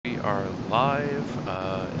are live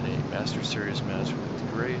in a Master Series match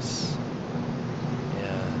with Grace,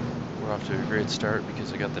 and we're off to a great start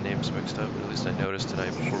because I got the names mixed up, but at least I noticed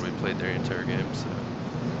tonight before we played their entire game, so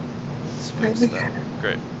let's fix that.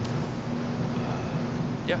 Great.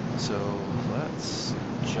 Yeah, so let's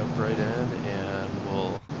jump right in and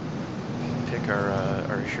we'll pick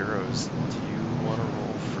our heroes. Do you want to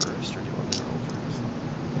roll first, or do you want me to roll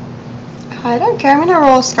first? I don't care. I'm going to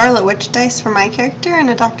roll Scarlet Witch dice for my character and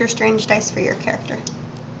a Doctor Strange dice for your character.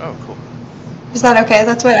 Oh, cool. Is that okay?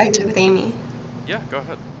 That's what I did with Amy. Yeah, go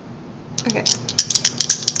ahead. Okay.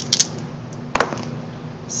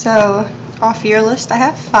 So, off your list I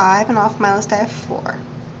have 5, and off my list I have 4. Okay,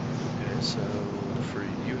 so for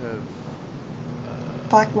you have...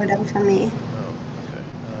 Black Widow for me. Oh, okay.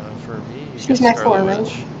 For me, you She's get my 4, Scarlet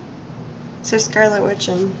Witch. right? So Scarlet Witch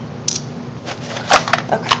and...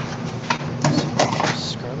 Okay. So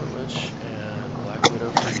Scarlet Witch and Black Widow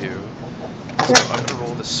for you. So I'm gonna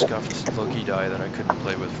roll the scuffed Loki die that I couldn't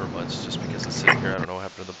play with for months just because it's sitting here. I don't know what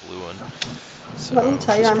happened to the blue one. So Let me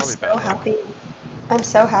tell you, I'm probably so bad luck. happy. I'm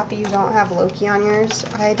so happy you don't have Loki on yours.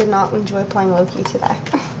 I did not enjoy playing Loki today.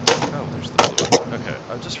 Oh, there's the blue one. Okay,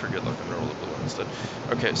 I'll just forget Loki and roll the blue one instead.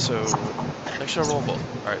 Okay, so actually I'll roll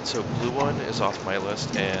both. Alright, so blue one is off my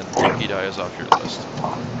list and Loki die is off your list.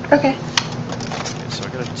 Okay. Okay, so I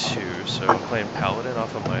got a 2, so I'm playing Paladin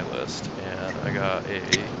off of my list, and I got a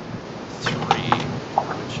 3,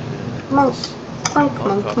 which is Monk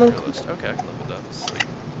off your list. Okay, I can live with that. It's like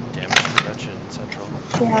damage prevention central.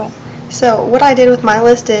 Yeah. So what I did with my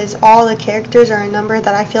list is all the characters are a number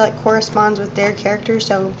that I feel like corresponds with their character.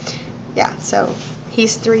 So, yeah. So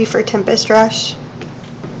he's 3 for Tempest Rush.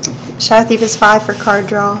 Shadow Thief is 5 for card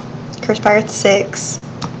draw. Curse Pirate's 6.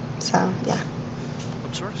 So yeah.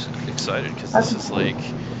 I'm sort of excited because this is like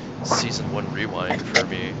season 1 rewind for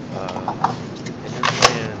me. And you're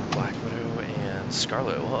playing Black Widow and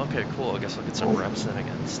Scarlet. Well, okay, cool. I guess I'll get some reps in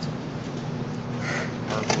against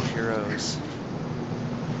Marvel heroes.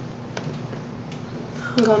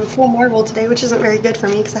 I'm going full Marvel today, which isn't very good for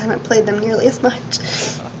me because I haven't played them nearly as much.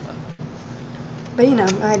 But you know,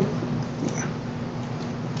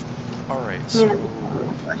 Alright, so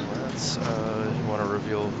let's, you want to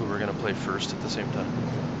reveal who we're going to play first at the same time?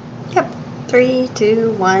 Yep. 3,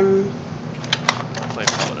 2, 1. I'm playing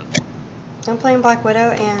Paladin. I'm playing Black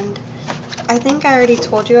Widow, and I think I already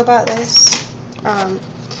told you about this.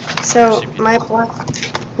 So my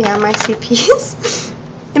CP is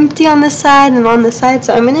empty on this side and on this side,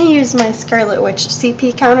 so I'm going to use my Scarlet Witch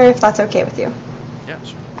CP counter if that's okay with you. Yeah,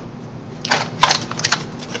 sure.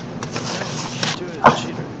 Do it,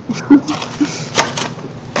 cheater.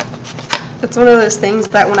 It's one of those things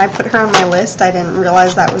that when I put her on my list, I didn't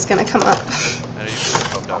realize that was going to come up. I know you should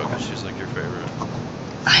have bummed out because she's like your favorite.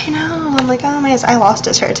 I know. I'm like, oh my gosh, I lost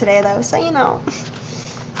to her today though, so you know.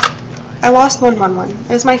 I lost 1-1-1. It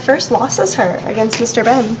was my first loss as her against Mr.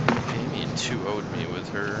 Ben. Amy 2-0'd me with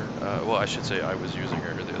her. Well, I should say I was using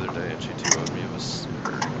her the other day and she 2-0'd me. It was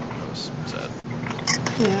sad.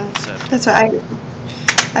 Yeah. Sad. That's why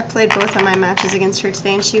I played both of my matches against her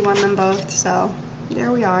today and she won them both, so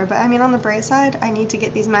there we are. But I mean, on the bright side, I need to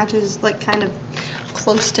get these matches like kind of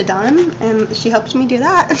close to done, and she helped me do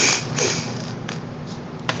that.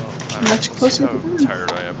 Well, Much closer to how done.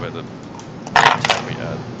 tired I am by the time we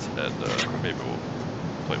had, and maybe we'll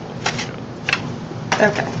play Wolf.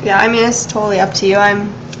 Okay. Yeah, I mean, it's totally up to you.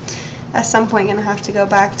 I'm at some point gonna have to go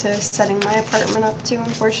back to setting my apartment up too,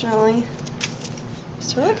 unfortunately.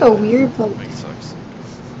 It's sort of like a weird like. Sucks.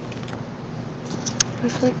 I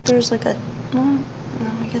feel like there's like a. No,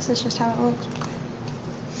 I guess it's just how it looks.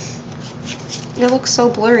 It looks so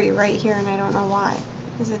blurry right here, and I don't know why.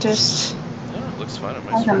 Is it just? No, it looks fine on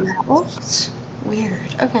my screen. That looks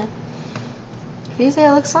weird. Okay. If you say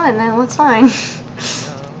it looks fine, then it looks fine. It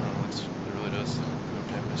really does look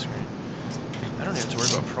okay on my screen. I don't have to worry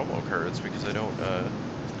about promo cards because I don't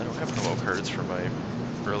have promo cards for my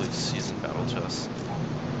early season battle chests.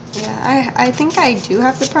 Yeah, I think I do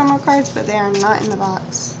have the promo cards, but they are not in the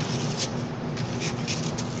box.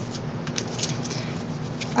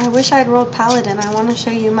 I wish I'd rolled Paladin. I want to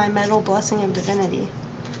show you my Metal Blessing of Divinity.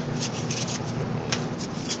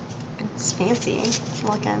 It's fancy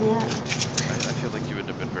looking, yeah. I feel like you wouldn't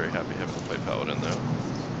have been very happy having to play Paladin, though.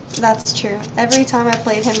 That's true. Every time I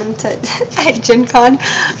played him at Gen Con,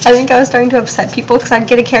 I think I was starting to upset people because I'd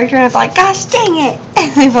get a character and I'd be like, gosh dang it!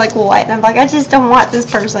 And they'd be like, what? And I'm like, I just don't want this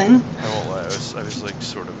person. I won't lie, I was like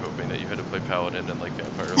sort of hoping that you had to play Paladin and like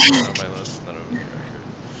Vampire were on my list, and then I would be angry.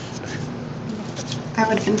 I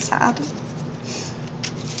would have been sad.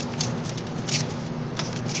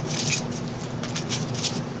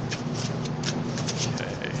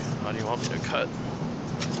 Okay. How do you want me to cut?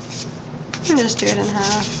 You can just do it in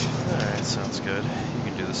half. Alright, sounds good. You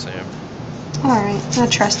can do the same. Alright, I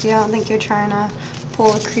trust you. I don't think you're trying to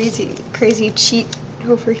pull a crazy cheat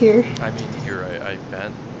over here. I mean, you're right. I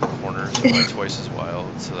bent the corners by twice as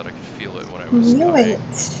wild so that I could feel it when I was Knew cutting. it. Yeah,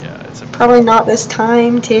 it's amazing. Probably not this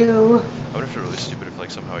time, too. I would have feel really stupid if,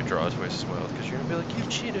 like, somehow I draw twice as wild, because you're gonna be like, you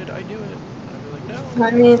cheated, I knew it. And I'd be like, no.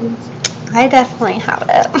 I mean, I definitely have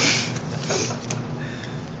it.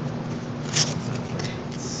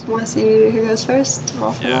 Want to see who goes first?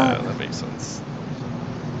 Roll for Yeah, that. that makes sense.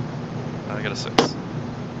 I got a 6.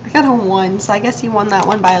 I got a 1, so I guess you won that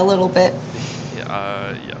one by a little bit.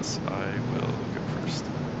 Yeah, yes, I will go first.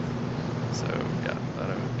 So, yeah,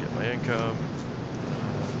 that'll get my income.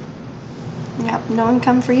 Yep, no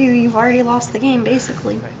income for you. You've already lost the game,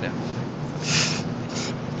 basically. I know.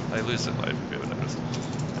 I lose in life, if you haven't noticed.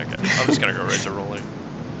 Okay, I'm just gonna go right to rolling.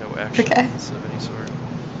 No actions of any sort.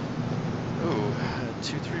 Ooh,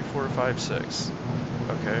 2, 3, 4, 5, 6.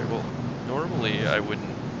 Okay, well, normally I wouldn't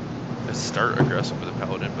start aggressive with a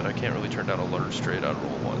paladin, but I can't really turn down a large straight on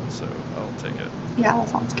roll 1, so I'll take it. Yeah, that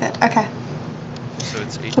sounds good. Okay. So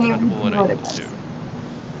it's 8 Can you defendable and I roll hit it? 2.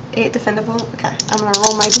 8 defendable. Okay, I'm gonna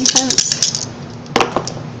roll my defense.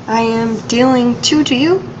 I am dealing 2 to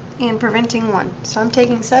you and preventing 1. So I'm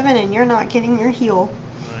taking 7 and you're not getting your heal.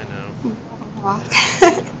 I know.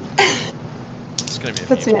 It's gonna be a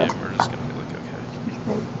What's game it? game, we're just gonna be like, okay.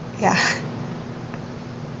 Yeah.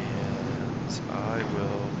 And I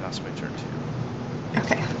will pass my turn to you.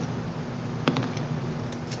 Okay.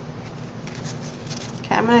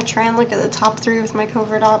 Okay, I'm gonna try and look at the top 3 with my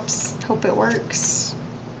covert ops. Hope it works.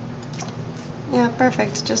 Yeah,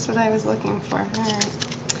 perfect. Just what I was looking for. Alright.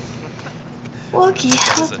 Okay,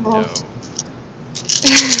 That is let's a roll.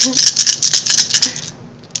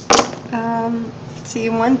 no. Let's see,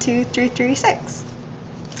 1, 2, 3, 3, 6.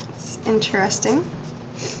 It's interesting.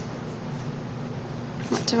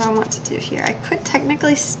 What do I want to do here? I could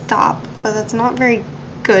technically stop, but that's not very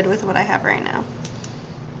good with what I have right now.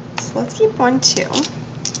 So let's keep 1, 2.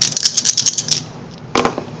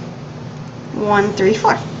 1, 3,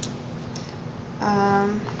 4.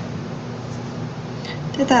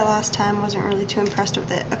 Did that last time, wasn't really too impressed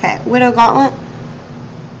with it. Okay, Widow Gauntlet.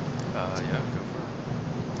 Yeah, go for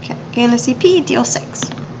it. Okay, gain a CP, deal 6.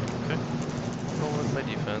 Okay. Rolling my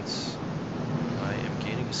defense. I am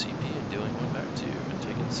gaining a CP and dealing 1 back to you and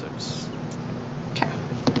taking 6. Okay.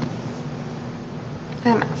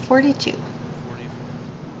 I'm at 42. 44.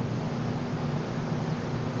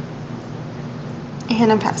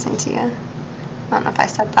 And I'm passing to you. I don't know if I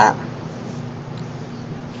said that. 4,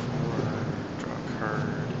 draw a card.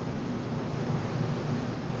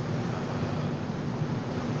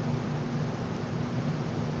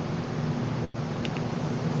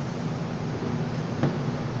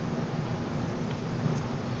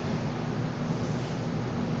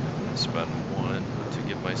 Spend 1 to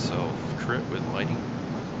give myself crit with mighty.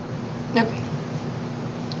 Okay.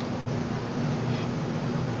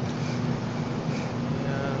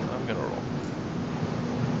 And I'm gonna roll.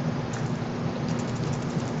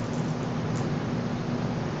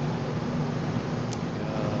 Got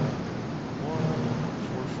 1,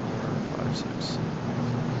 4, 4, 5, 6.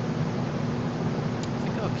 I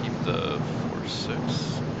think I'll keep the 4,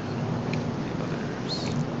 6. The others.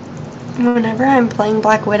 Whenever I'm playing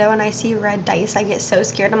Black Widow and I see red dice, I get so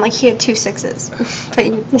scared. I'm like, he had 2 6s. But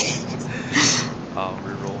you... I'll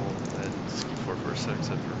reroll and just keep 4, 4, 6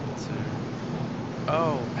 after roll 2.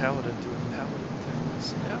 Oh, paladin doing paladin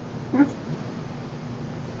things. Yeah.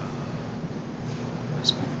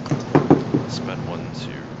 Spend 1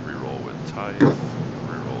 to reroll with tithe.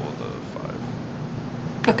 Reroll the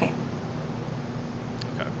 5. Okay.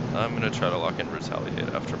 Okay. I'm gonna try to lock in retaliate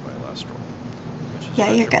after my last roll, which is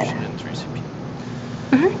Yeah, you're good. retribution and 3 CP.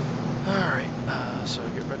 Mm-hmm. Alright, so I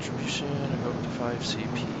get retribution, I go up to 5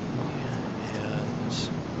 CP, and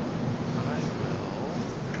I will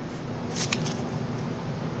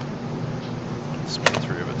spend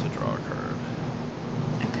 3 of it to draw a card.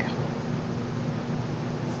 Okay. And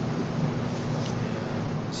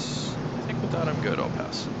I think with that I'm good, I'll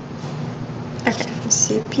pass. Okay.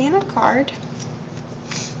 CP and a card.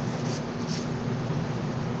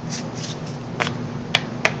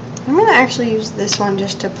 I'm gonna actually use this one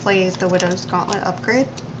just to play the Widow's Gauntlet upgrade,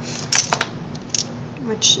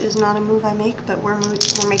 which is not a move I make, but we're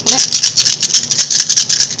making it.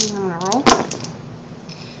 And I'm gonna roll.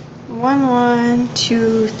 1, 1,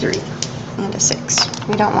 2, 3, and a 6.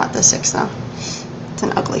 We don't want the 6 though. It's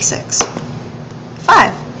an ugly 6.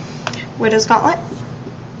 5. Widow's Gauntlet.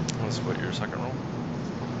 That's what, your second roll?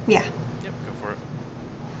 Yeah. Yep, go for it.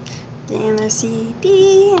 Gain a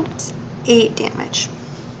CP, and it's 8 damage.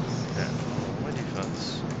 Okay, follow my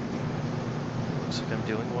defense. Looks like I'm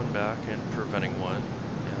dealing 1 back and preventing 1. And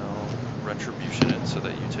I'll retribution it so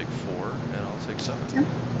that you take 4 and I'll take 7. Yep.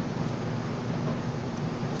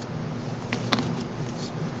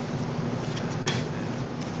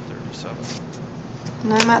 37.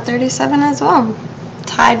 And I'm at 37 as well.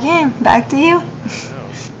 Tied game. Back to you. I know.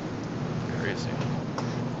 Crazy.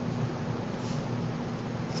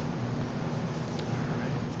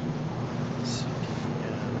 Alright. CP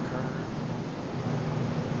and card.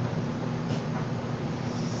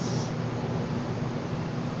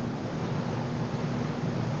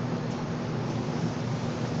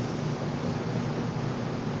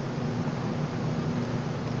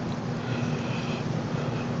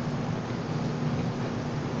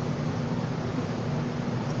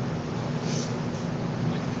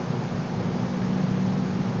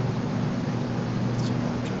 So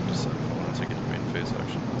I'm trying to decide if I want to take any main phase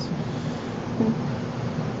actions.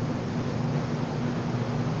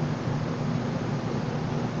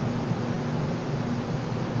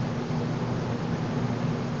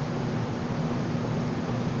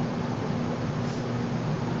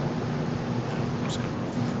 I'm just gonna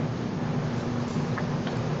roll for it.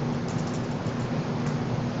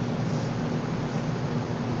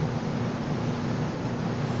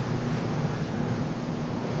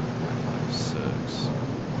 Five, 6.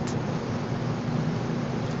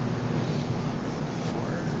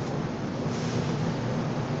 4.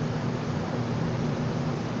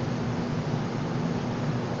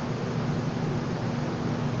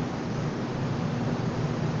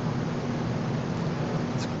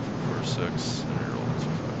 Let's go for 4, 6, and I roll 2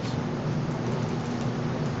 5s.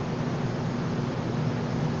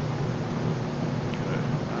 Okay,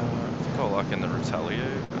 I think I'll lock in the retaliate,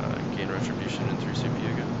 gain retribution and 3 CP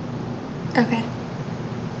again. Okay.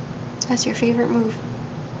 That's your favorite move.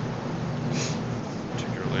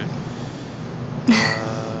 Particularly.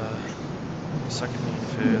 Second main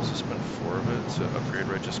phase, I spend 4 of it to upgrade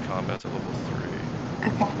Righteous Combat to level 3.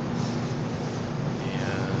 Okay.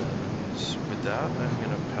 And with that, I'm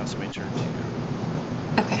gonna pass my turn to you.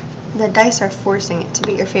 Okay. The dice are forcing it to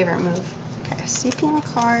be your favorite move. Okay. CP on a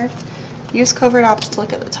card. Use covert ops to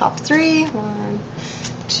look at the top 3. 1,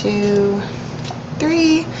 2,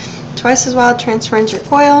 3. Twice as wild transference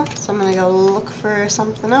recoil. So I'm gonna go look for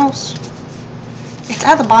something else. It's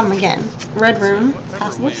at the bottom again. Red room.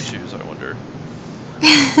 Whatever will you choose, I wonder.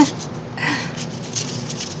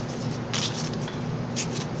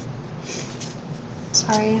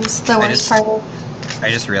 Sorry, it's the worst part of I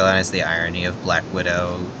just realized the irony of Black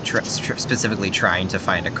Widow specifically trying to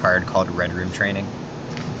find a card called Red Room Training.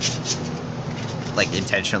 Like,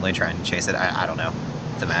 intentionally trying to chase it. I don't know.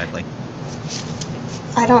 Thematically.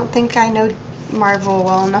 I don't think I know Marvel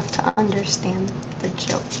well enough to understand the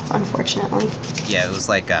joke, unfortunately. Yeah, it was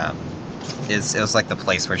like, it was like the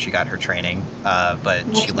place where she got her training, but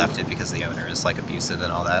she left it because the owner is, like, abusive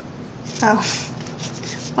and all that. Oh.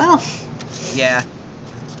 Well. Yeah.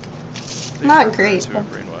 They Not turned her great, into a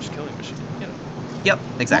but- brainwashed killing machine, you know. Yep,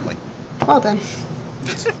 exactly. Well then.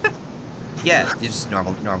 Yeah, it's just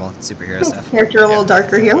normal superhero stuff. Character a little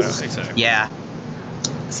darker here. Exactly. Yeah.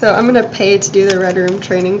 So I'm gonna pay to do the Red Room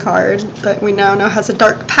training card that we now know has a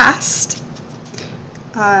dark past.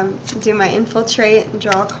 Do my infiltrate and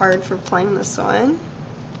draw a card for playing this one.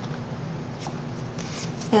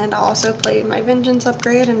 And I'll also play my vengeance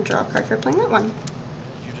upgrade and draw a card for playing that one.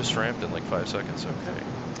 You just ramped in like 5 seconds, okay.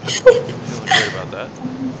 Feeling great about that.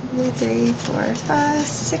 2, 3, 4, 5,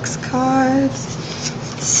 6 cards.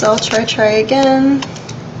 So I'll try again.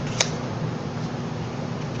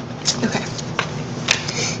 Okay.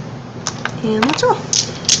 And let's roll.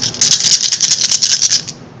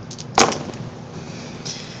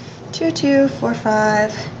 2, 2, 4,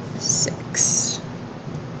 5, 6.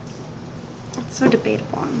 It's so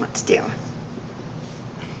debatable on what to do.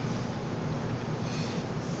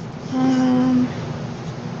 I'm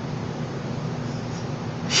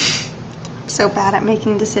so bad at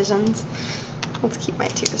making decisions. Let's keep my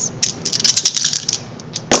 2s.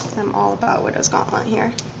 I'm all about Widow's Gauntlet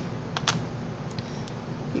here.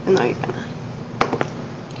 Even though you're gonna.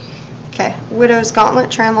 Okay, Widow's Gauntlet,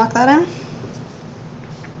 try and lock that in.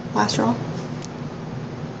 Last roll.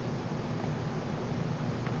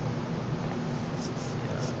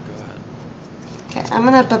 Yeah, go ahead. Okay, I'm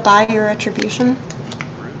gonna bye your retribution.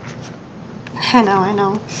 Rude. I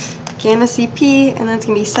know. Gain a CP, and then it's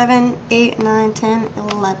gonna be 7, 8, 9, 10,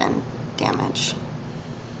 11 damage.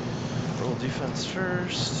 Roll defense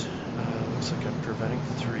first. Looks like I'm preventing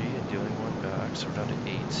 3 and dealing 1 back, so we're down to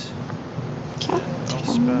 8. Okay. And I'll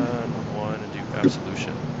spend 1 and do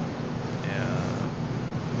absolution.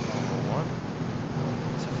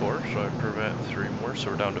 4, so I prevent 3 more, so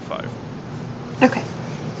we're down to 5. Okay.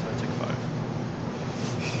 So I take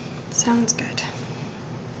 5. Sounds good.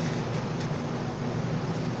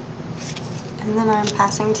 And then I'm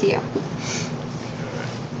passing to you. Okay.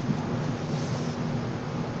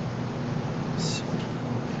 Let's see.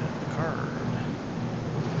 And card.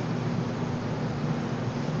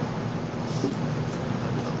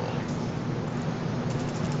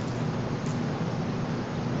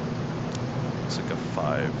 Looks like a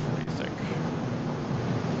 5. What do you think?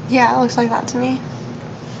 Yeah, it looks like that to me.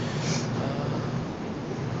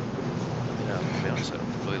 Yeah, to be honest, I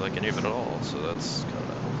don't really like any of it at all, so that's kind of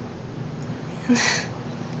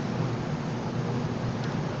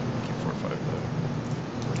keep 4 5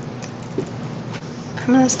 though.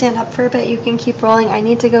 I'm gonna stand up for a bit. You can keep rolling. I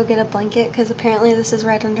need to go get a blanket because apparently this is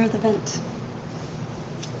right under the vent.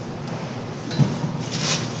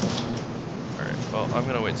 Alright, well, I'm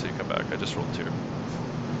gonna wait till you come back. I just rolled 2.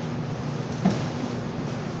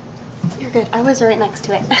 You're good. I was right next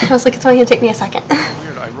to it. I was like, it's only gonna take me a second.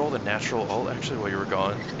 Weird, I rolled a natural ult actually while you were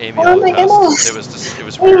gone. Amy Oh ult my passed. goodness. It was just, it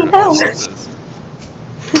was weird. Amy, no.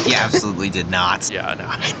 He absolutely did not. Yeah, I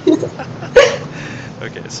know.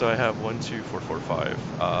 Okay, so I have 1, 2, 4, 4, 5, and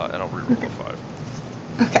I'll reroll the 5.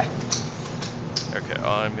 Okay. Okay,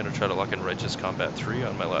 I'm gonna try to lock in Righteous Combat 3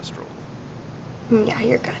 on my last roll. Yeah,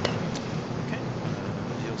 you're good. Okay,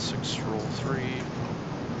 deal 6, roll 3,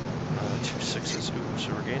 2 6s. Ooh,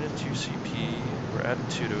 so we're gaining 2 CP. We're adding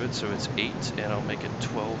 2 to it, so it's 8, and I'll make it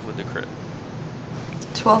 12 with the crit.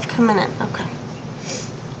 12 coming in. Okay.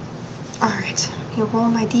 Alright. You roll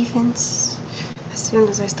my defense as soon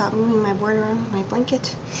as I stop moving my board around my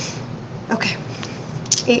blanket. Okay.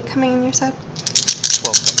 8 coming in, you said?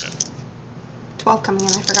 12 coming in. 12 coming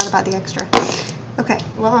in. I forgot about the extra. Okay.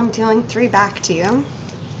 Well, I'm dealing 3 back to you.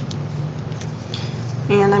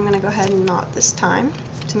 And I'm going to go ahead and knot this time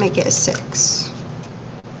to make it a 6.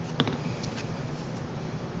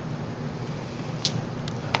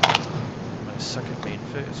 My second main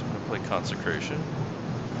phase, I'm going to play Consecration.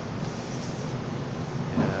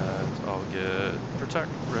 And I'll get Protect,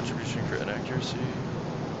 Retribution, Crit, and Accuracy.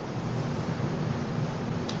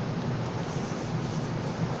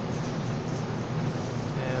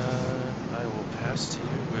 And I will pass to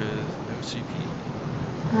you with no CP.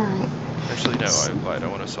 Alright. Actually, no, I lied. I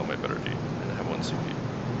want to sell my better D and have 1 CP.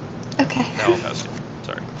 Okay. Now I'll pass you.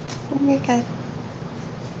 Sorry. You're good.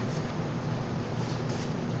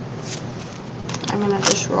 I'm gonna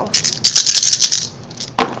just roll.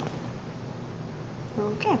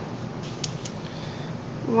 Okay.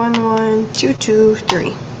 1 1 2 2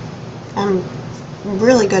 3. I'm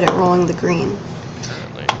really good at rolling the green.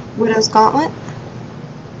 Apparently. Widow's Gauntlet.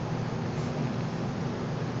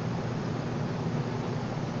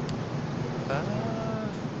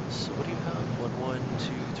 So what do you have? 1 1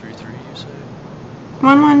 2 3 3. You say?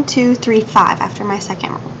 1 1 2 3 5 after my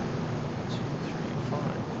second roll. 2 3 5.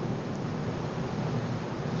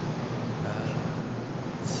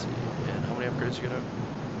 Let's see. And how many upgrades you gonna have?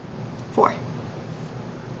 4. So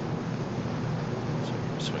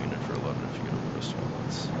you're swinging in for 11 if you get over this one.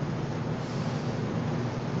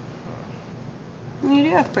 You do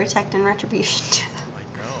have Protect and Retribution too. I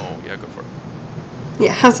know. Yeah, go for it.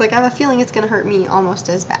 Yeah, I was like, I have a feeling it's gonna hurt me almost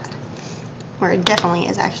as bad. Or it definitely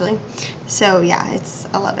is actually. So yeah, it's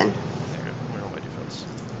 11. Okay, where are my defense?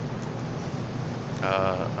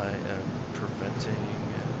 I am preventing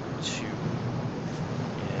 2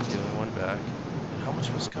 and dealing 1 back. And how much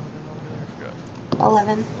was coming in over there? I forgot.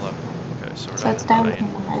 11. 11. Okay, so we're So down it's to down 9. to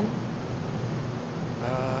 9.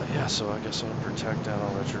 Yeah, so I guess I'll protect down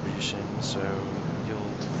on Retribution, so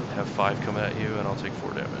you'll have 5 coming at you, and I'll take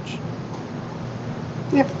 4 damage.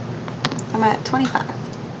 Yep. I'm at 25.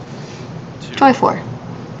 2. 24.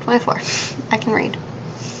 24. I can read.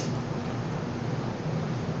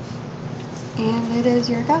 And it is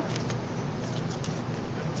your go. Oh,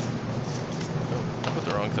 I put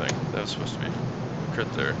the wrong thing. That was supposed to be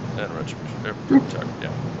crit there, and Retribution. Protect,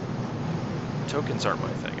 yeah. Tokens aren't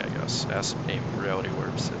my thing, I guess. Ask Amy, Reality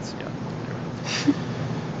Warps, it's, yeah. Anyway.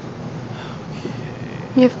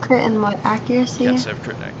 You have crit and what? Accuracy? Yes, I have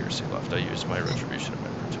crit and accuracy left. I used my Retribution and my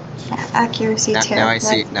Protect. Yeah, accuracy too. Now I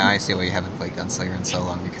see. Now I see why you haven't played Gunslinger in so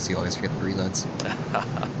long, because you always forget the reloads.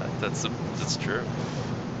 That's true.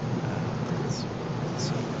 Let's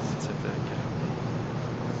hit that again.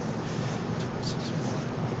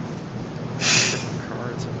 Different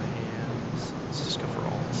cards in my hands. Let's just go for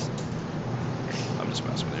all this. I'm just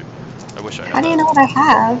messing with you. I wish I had How do you that. know what I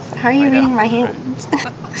have? How are you I know, reading my right? hands?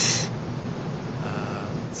 Let's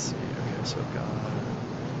see. Okay, so I've got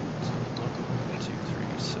 1, 2,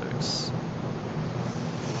 3, 6.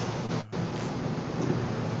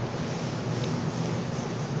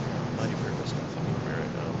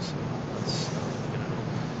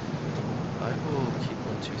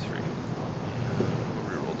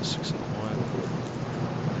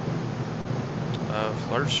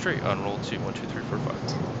 Large straight on roll 2, 1, 2, 3, 4,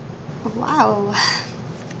 5. Wow.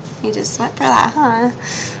 You just went for that, huh? Yeah.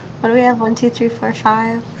 What do we have? 1, 2, 3, 4,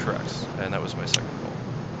 5. Correct. And that was my second roll.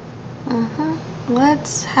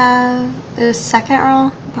 Let's have the second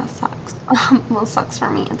roll. That sucks. Well, sucks for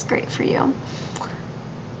me. It's great for you.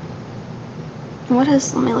 What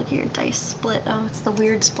is? Let me look at your dice split. Oh, it's the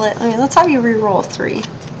weird split. Okay, let's have you re-roll 3. Okay.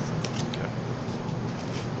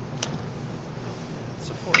 It's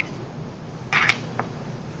a 4.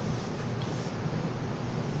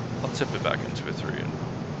 I'll tip it back into a 3 and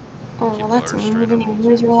Oh, keep well, that's large mean. You straight didn't on even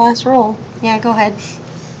roll use 2. your last roll. Yeah, go ahead.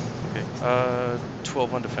 Okay.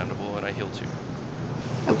 12 undefendable, and I heal 2.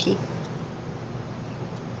 Okay.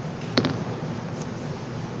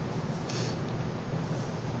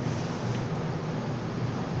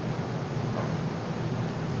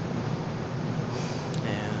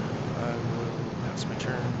 And I will pass my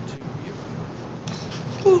turn to you.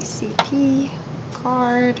 PCP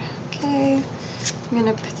card. Okay. I'm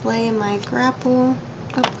gonna play my grapple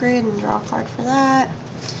upgrade and draw a card for that.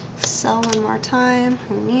 Sell one more time.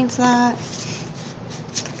 Who needs that?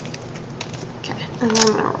 Okay, and then I'm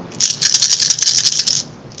gonna roll.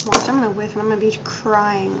 Watch, I'm gonna whiff and I'm gonna be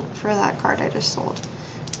crying for that card I just sold.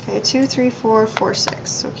 Okay, 2, 3, 4, 4,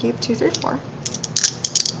 6. So keep 2, 3, 4.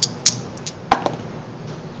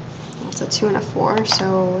 That's a 2 and a 4,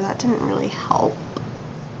 so that didn't really help.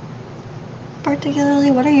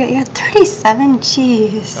 Particularly, what are you? You're at 37?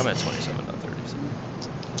 Jeez. I'm at 27, not 37.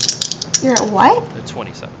 You're at what? At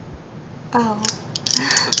 27. Oh.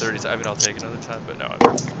 So 30. I mean, I'll take another time, but no, I'm.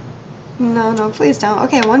 No, please don't.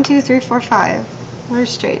 Okay, 1, 2, 3, 4, 5. We're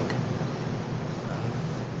straight.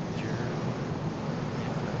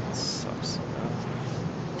 That sucks.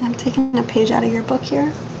 I'm taking a page out of your book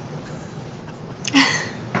here.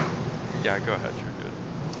 Yeah, go ahead. You're good.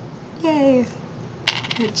 Yay.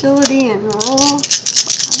 Agility and roll.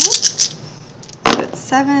 Good.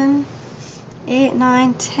 7, 8,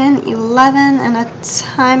 9, 10, 11, and a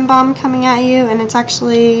time bomb coming at you, and it's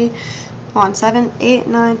actually, hold on, 7, 8,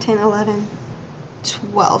 9, 10, 11,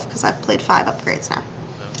 12, because I've played 5 upgrades now.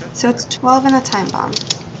 Okay. So it's 12 and a time bomb.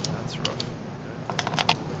 That's rough. Okay.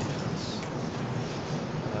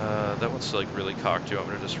 That one's like really cocked. Do you want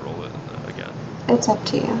me to just roll it again? It's up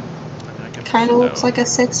to you. I mean, I can Kind push of it looks down. like a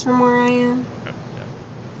 6 from where I am. Okay, yeah.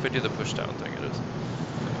 If I do the push down thing, it is.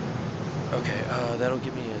 Okay, that'll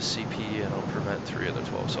give me a CP and I'll prevent 3 of the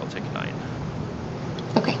 12, so I'll take 9.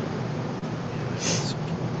 Okay. So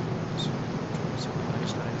the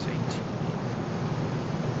next 9 is 18.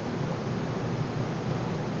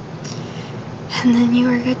 And then you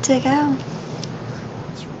are good to go. Alright,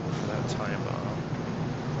 let's roll for that time bomb.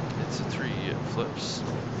 It's a 3, it flips.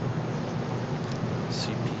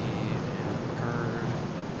 CP and guard.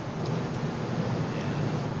 And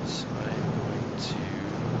I'm going to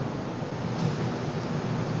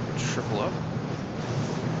triple up.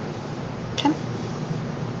 Okay.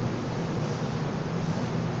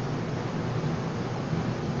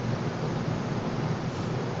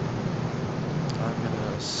 I'm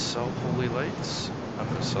gonna sell Holy Lights. I'm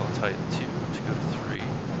gonna sell Titan 2 to go to 3.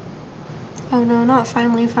 Oh no, not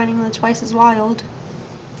finally finding the twice as wild.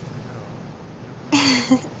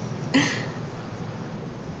 I'm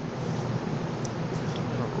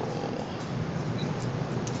gonna roll.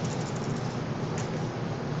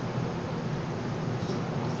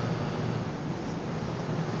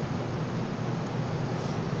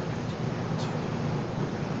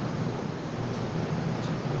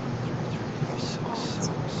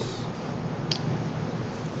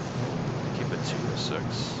 Keep it 2 to 6.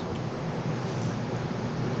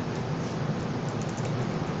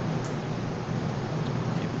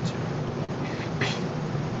 Keep it 2.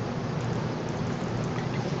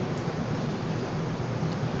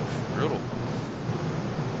 Brutal.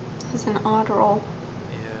 It's an odd roll.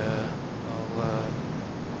 Yeah,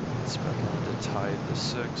 I'll spend 1 to tide the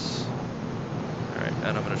 6. Alright,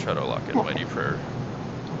 and I'm gonna try to lock in Mighty Prayer.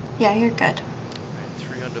 Yeah, you're good. Alright,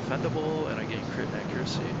 3 undefendable, and I gain crit and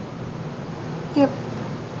accuracy. Yep.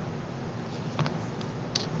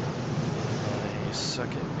 In my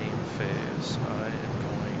second main phase, I am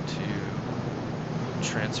going to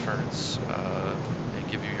transference and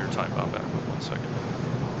give you your time bomb back with 1 second.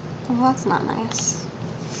 Well, that's not nice.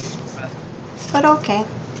 But okay.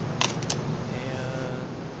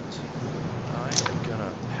 And I am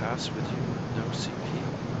gonna pass with you with no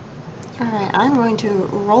CP. Alright, I'm going to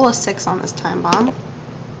roll a 6 on this time bomb.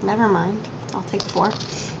 Never mind. I'll take 4.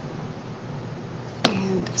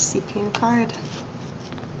 And CP and card.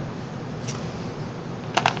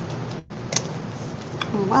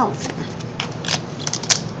 Well.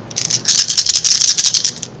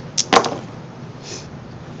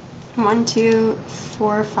 1, 2,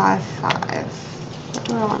 4, 5, 5. What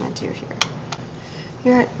do I want to do here?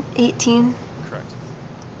 You're at 18, Correct.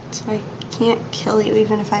 so I can't kill you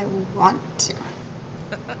even if I want to.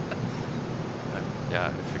 Yeah,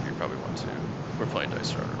 I figure you probably want to. We're playing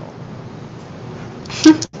Dice Tower and all.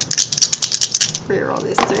 Reroll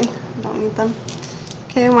these 3. I don't need them.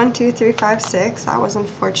 Okay, 1, 2, 3, 5, 6. That was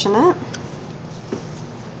unfortunate.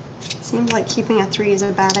 Seems like keeping a 3 is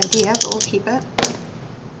a bad idea, but we'll keep it.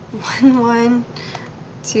 1, 1,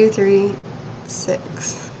 2, 3,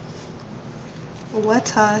 6.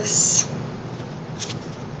 Let us.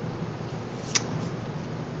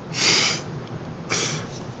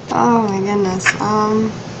 Oh my goodness.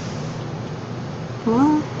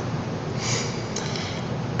 Well,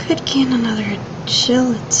 could gain another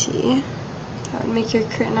agility. That would make your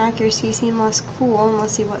crit and accuracy seem less cool and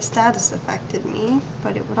let's see what status affected me,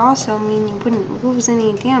 but it would also mean you wouldn't lose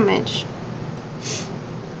any damage.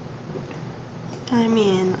 I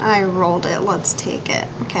mean, I rolled it, let's take it.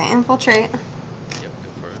 Okay, infiltrate. Yep,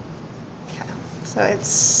 go for it. Okay, so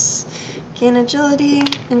it's gain agility,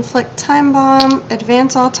 inflict time bomb,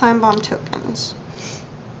 advance all time bomb tokens.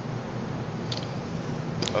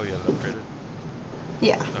 Oh, yeah, that upgraded?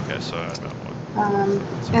 Yeah. Okay, so I got 1.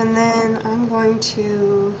 And then I'm going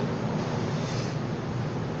to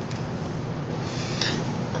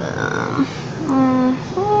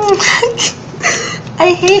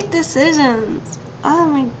I hate decisions. Oh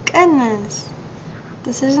my goodness.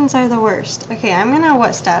 Decisions are the worst. Okay, I'm gonna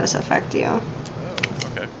what status affect you? Oh,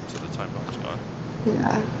 okay. So the time bomb's gone.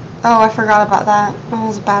 Yeah. Oh, I forgot about that. That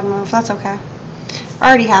was a bad move. That's okay.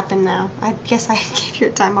 Already happened now. I guess I gave you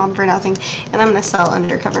a time bomb for nothing. And I'm gonna sell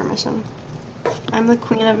undercover mission. I'm the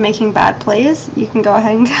queen of making bad plays. You can go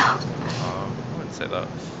ahead and go. I wouldn't say that.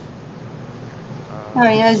 Oh,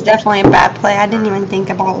 yeah, it was definitely a bad play. I didn't even think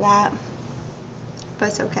about that. But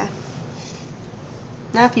it's okay.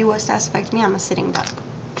 Now if you was to suspect me, I'm a sitting duck.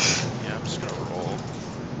 Yeah, I'm just gonna roll.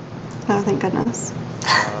 Oh, thank goodness.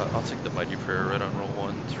 I'll take the Mighty Prayer right on roll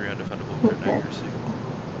 1, 3 undefendable crit and Okay. accuracy.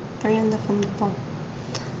 3 undefendable.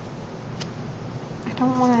 I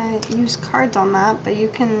don't want to use cards on that, but you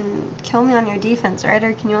can kill me on your defense, right?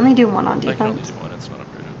 Or can you only do 1 on I can only defense? do 1, it's not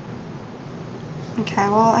upgraded. Okay,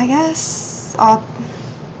 well, I guess I'll...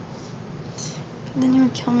 And then you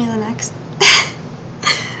would kill me the next...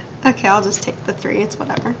 Okay, I'll just take the 3. It's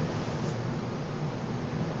whatever.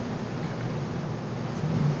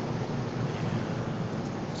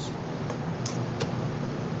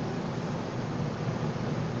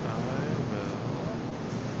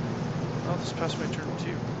 I'll just pass my turn to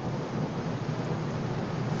you.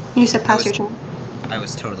 You said pass your turn. I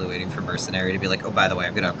was totally waiting for Mercenary to be like, oh, by the way,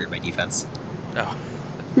 I'm going to upgrade my defense. Oh.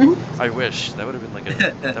 I wish. That would have been like a...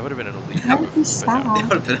 that would have been an elite That move. would be but sad. no. It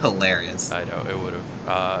would have been hilarious. I know, it would have.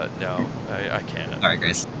 No, I can't. Alright,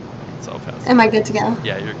 Grace. So I'll pass. Am I good to go?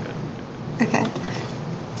 Yeah, you're good. Okay.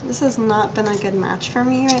 This has not been a good match for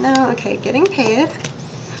me right now. Okay, getting paid.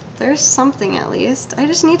 There's something at least. I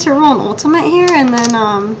just need to roll an ultimate here and then,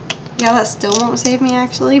 yeah, that still won't save me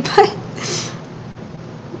actually, but...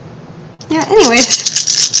 Yeah, anyway.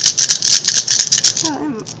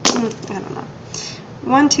 Oh, I don't know.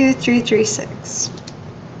 1, 2, 3, 3, 6.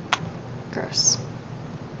 Gross.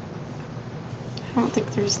 I don't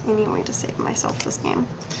think there's any way to save myself this game. I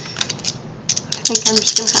think I'm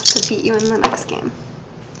just gonna have to beat you in the next game.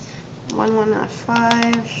 1, 1, and a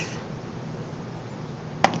 5.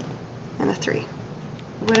 And a 3.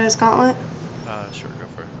 Widow's Gauntlet. Sure, go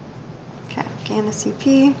for it. Okay, gain a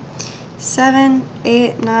CP. 7,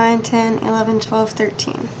 8, 9, 10, 11, 12,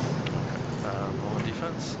 13. Okay. Roll on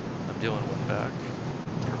defense. I'm dealing 1 back,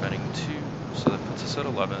 preventing 2, so that puts us at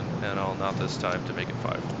 11, and I'll not this time to make it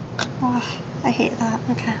 5. Oh, I hate that.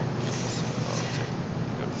 Okay. So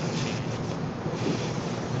I'll go to 13.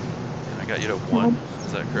 And I got you to 1.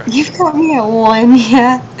 Is that correct? You've got me at 1,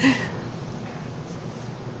 yeah.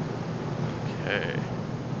 Okay.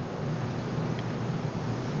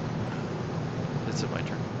 Is it my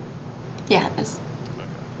turn? Yeah, it is. Okay.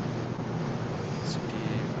 CD,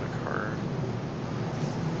 got a card.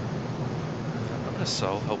 I'm gonna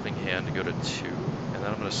sell Helping Hand to go to 2, and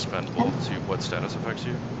then I'm gonna spend both to what status affects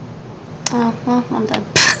you. Oh, well, I'm done.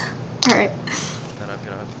 Alright. Then I'm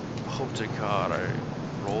gonna hope to God I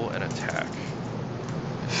roll an attack.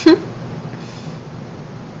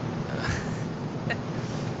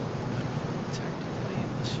 Technically,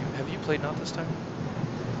 unless you have you played Not this time?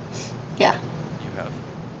 Yeah. You have.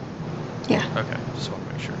 Yeah. Okay, just want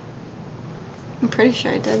to make sure. I'm pretty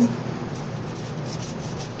sure I did.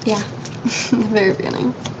 Yeah. In the very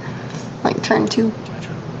beginning. Like turn 2. My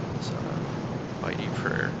turn is Mighty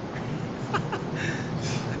Prayer.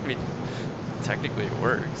 I mean, technically it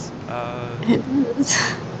works. It is.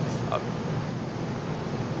 Yeah,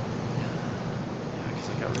 because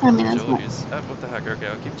I got I really mean, good it's not- agilities. What the heck? Okay,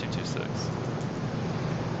 I'll keep 226.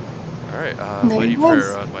 All right, There Mighty it is.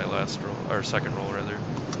 Prayer on my last roll, or second roll rather.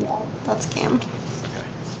 Yeah, that's game. Okay.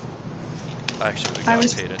 I actually I got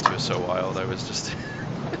was- paid into it so wild. I was just.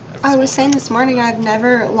 I was saying hoping. this morning I've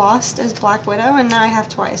never lost as Black Widow, and now I have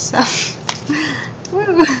twice, so.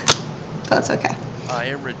 Woo. That's okay. I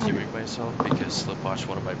am redeeming myself because Slip watched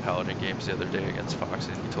one of my Paladin games the other day against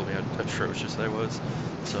Foxy, and he told me how atrocious I was.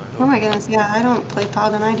 So I hope, Oh my goodness, yeah, I don't play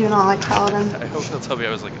Paladin. I do not like Paladin. I hope he'll tell me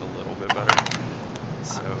I was like a little bit better.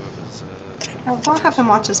 So it was. I'll have him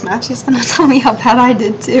watch this match. He's gonna tell me how bad I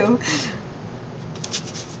did too.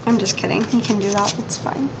 I'm just kidding. He can do that. It's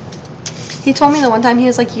fine. He told me the one time he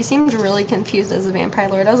was like, "You seemed really confused as a vampire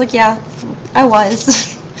lord." I was like, "Yeah, I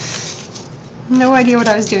was." No idea what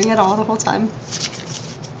I was doing at all the whole time.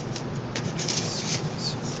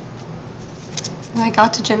 And I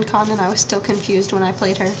got to Gen Con and I was still confused when I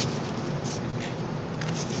played her.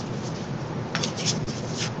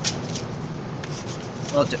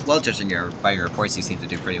 Well, judging by your reports, you seem to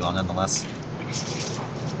do pretty well nonetheless.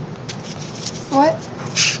 What?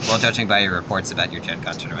 Well, judging by your reports about your Gen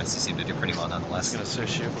Con tournaments, you seem to do pretty well I was nonetheless. gonna say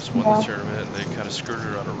she almost won Yeah. the tournament, and they kind of screwed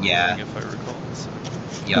her on a ruling, Yeah. if I recall. So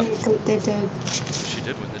Yep. They did. she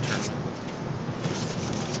did win the tournament.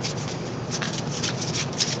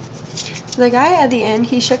 The guy at the end,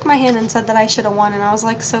 he shook my hand and said that I should have won, and I was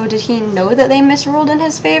like, so did he know that they misruled in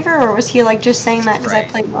his favor, or was he like just saying that because I Right.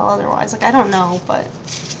 played well otherwise? Like, I don't know, but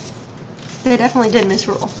they definitely did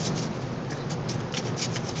misrule.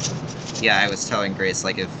 Yeah, I was telling Grace,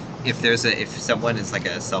 like, if someone is like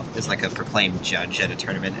a proclaimed judge at a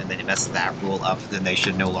tournament and they mess that rule up, then they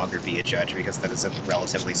should no longer be a judge because that is a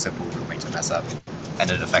relatively simple ruling to mess up, and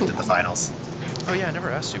it affected the finals. Oh yeah, I never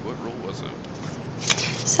asked you what rule was it.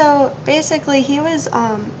 So basically, he was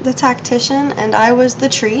the tactician, and I was the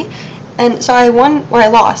tree. And so I won, or I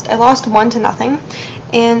lost. I lost 1-0.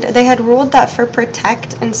 And they had ruled that for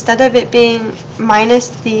protect, instead of it being minus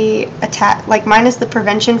the attack, like minus the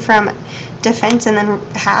prevention from defense and then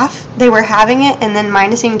half, they were having it and then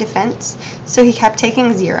minusing defense. So he kept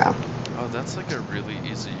taking 0. Oh, that's like a really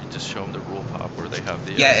easy. You just show them the rule pop where they have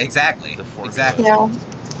the. Yeah, exactly. The formula. Exactly. Yeah.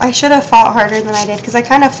 I should have fought harder than I did because I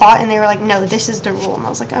kind of fought and they were like, no, this is the rule. And I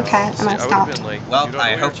was like, okay. See, And I I would've stopped. been like, Well, you don't know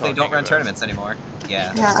I what hope you're they don't talking run about. tournaments anymore.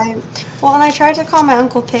 Yeah. Yeah, well, and I tried to call my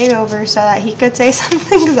Uncle Pig over so that he could say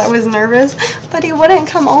something because I was nervous, but he wouldn't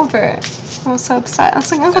come over. I was so upset. I was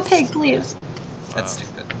like, Uncle Pig, please. That's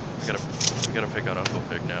stupid. We gotta pick on Uncle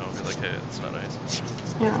Pig now. Be like, hey, it's not nice.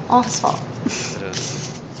 Yeah, all his fault. It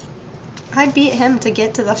is. I beat him to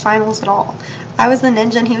get to the finals at all. I was the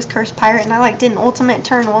ninja and he was cursed pirate, and I like did an ultimate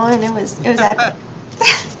turn 1. It was epic.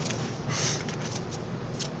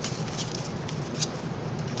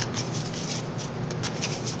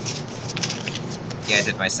 Yeah, I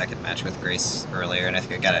did my second match with Grace earlier, and I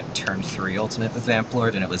think I got a turn 3 ultimate with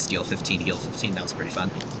Vamplord, and it was deal 15, heal 15. That was pretty fun.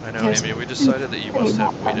 I know, Yes. Amy. We decided that you must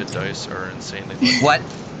have weighted dice or insanely. What?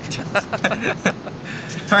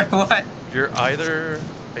 Or what? You're either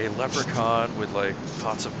a leprechaun with like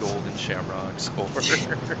pots of gold and shamrocks, or you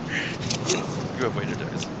have weighted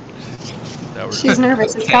dice. That was She's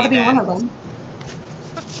nervous. It's Okay, got to be then. one of them.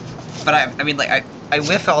 But I mean, like, I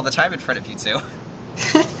whiff all the time in front of you two. I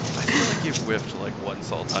feel like you've whiffed like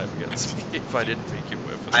once all time against me. If I didn't make you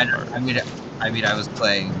whiff with I the card. mean, I was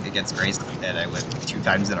playing against Grace, and I whiffed 2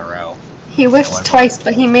 times in a row. He whiffed twice,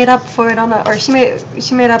 but he made up for it on she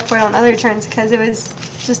made up for it on other turns because it was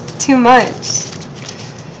just too much.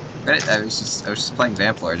 But I was just playing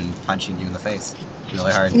Vamplord and punching you in the face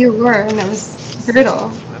really hard. You were, and it was brutal.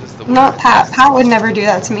 That is the Not word. Pat. Pat would never do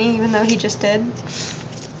that to me, even though he just did.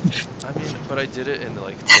 I mean, but I did it in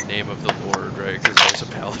like the name of the Lord, right? Because I was a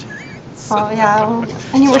paladin. So- Oh yeah, well,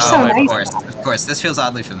 and you were so Oh, nice. of course. This feels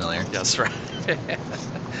oddly familiar. Yes, right.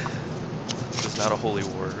 It's not a holy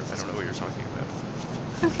war. I don't know what you're talking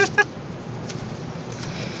about.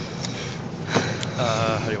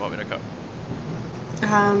 How do you want me to go?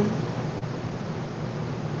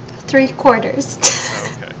 3/4.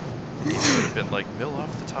 Oh, okay. It would have been like mill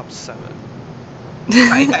off the top 7.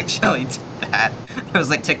 I actually did that. I was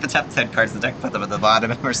like, take the top 10 cards of the deck, put them at the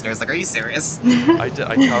bottom, and Mercenary was like, are you serious? I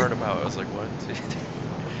counted them out. I was like, what?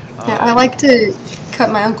 Yeah, I like to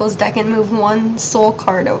cut my uncle's deck and move one soul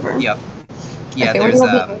card over. Yep. Yeah, Okay, there's what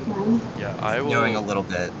about the- Yeah, I will. knowing a little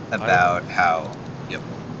bit about how. Yep.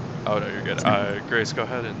 Oh no, you're good. Grace, go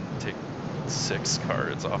ahead and take 6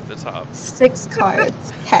 cards off the top. 6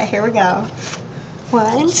 cards. Okay, here we go.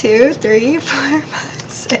 1, 2, 3, 4,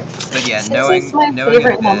 5, 6. But yeah, Six is my knowing a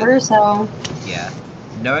favorite bit, number, so yeah,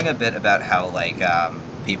 knowing a bit about how like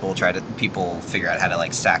people figure out how to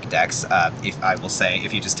like stack decks. If I will say,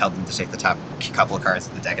 if you just tell them to take the top couple of cards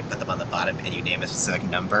of the deck and put them on the bottom, and you name a specific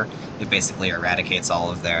number, it basically eradicates all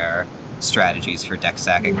of their strategies for deck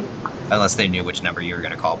stacking, unless they knew which number you were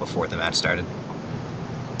going to call before the match started.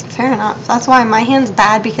 fair enough. That's why my hand's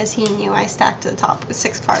bad, because he knew I stacked to the top with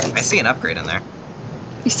 6 cards. I see an upgrade in there.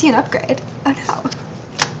 You see an upgrade? Oh no.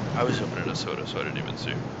 I was opening a soda, so I didn't even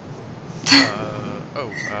see. Yeah.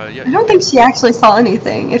 I don't think she actually saw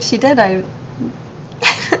anything. If she did, I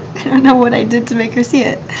don't know what I did to make her see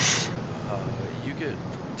it. You get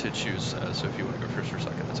to choose, so if you want to go first or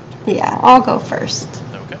second, that's up to you. Yeah, I'll go first.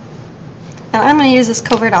 Okay. And I'm going to use this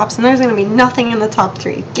covert ops, and there's going to be nothing in the top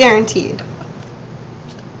 3. Guaranteed.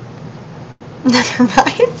 Never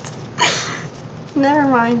mind. Never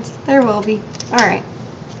mind. There will be. Alright.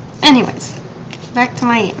 Anyways, back to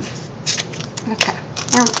my game. Okay,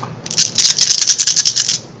 here we go.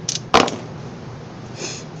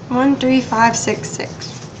 1, 3, 5, 6,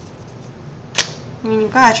 6. I mean, you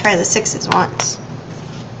gotta try the 6s once.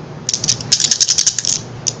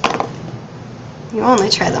 You only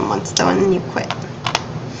try them once though, and then you quit.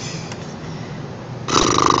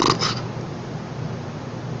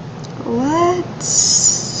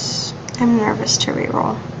 I'm nervous to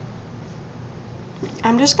reroll.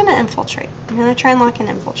 I'm just gonna infiltrate. I'm gonna try and lock in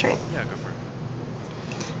infiltrate. Yeah, go for it.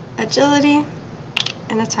 Agility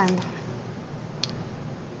and a time bomb.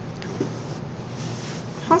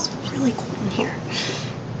 Smells really cool in here.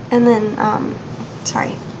 And then,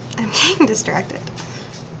 sorry, I'm getting distracted.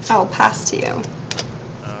 I'll pass to you.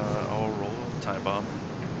 I'll roll a time bomb.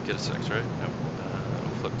 Get a 6, right? Nope.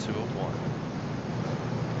 I'll flip to a 1.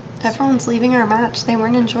 Everyone's leaving our match. They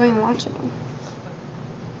weren't enjoying watching.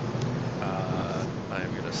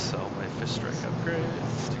 I'm gonna sell my fist strike upgrade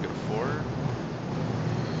to go to 4.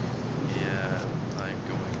 And I'm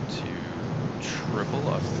going to triple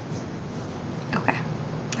up. Okay,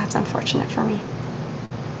 that's unfortunate for me.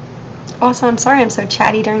 Also, I'm sorry I'm so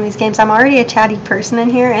chatty during these games. I'm already a chatty person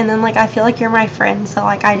in here, and then, like, I feel like you're my friend, so,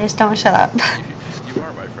 like, I just don't shut up. You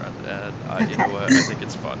are my friend, and you know what? I think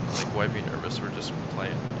it's fun. Like, why be nervous? We're just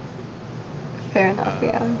playing. Fair enough,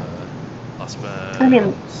 yeah. Lost my... I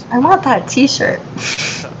mean, I want that t-shirt.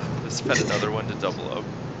 Spent another one to double up.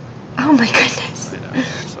 Oh my goodness. I know, I'm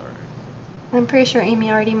sorry. I'm pretty sure Amy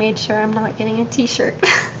already made sure I'm not getting a t-shirt.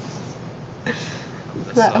 That's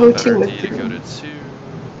that better O2 with to go to 2,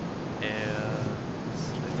 and I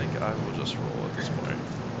think I will just roll at this point.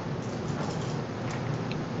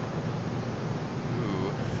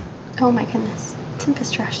 Ooh. Oh my goodness.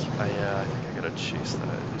 Tempest Rush. I think I gotta chase that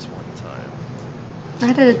at least one time.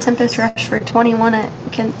 I did a Tempest Rush for 21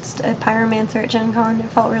 against a Pyromancer at Gen Con. It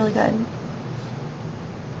felt really good.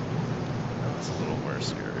 That's a little more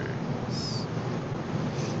scary.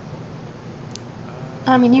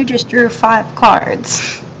 I mean, you just drew 5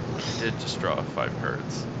 cards. I did just draw 5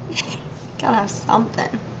 cards. Gotta have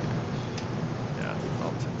something. Yeah,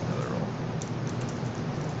 I'll take another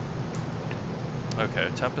roll. Okay,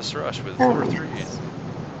 Tempest Rush with 4 3s.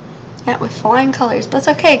 Yeah, with flying colors. But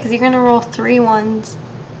that's okay, because you're going to roll 3 1s.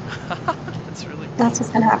 That's really cool. That's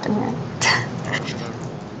what's going to happen here.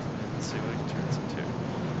 Let's see what it turns into.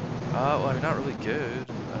 Well, I'm not really good.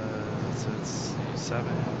 So it's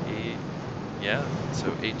 7, 8. Yeah,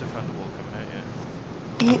 so 8 defendable coming at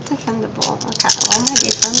you. 8 defendable. Okay, roll my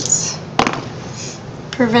defense.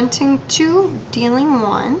 Preventing 2, dealing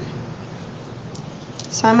 1.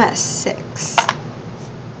 So I'm at 6.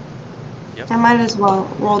 Yep. I might as well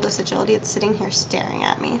roll this agility. It's sitting here staring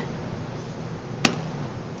at me.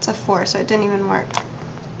 It's a 4, so it didn't even work.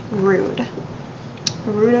 Rude.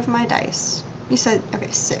 Rude of my dice. You said, okay,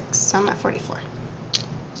 6, so I'm at 44. In my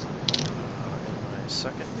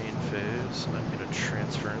second main phase, I'm going to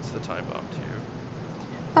transfer into the time bomb to you.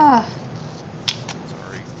 Ah,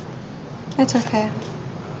 Sorry. it's okay. I'm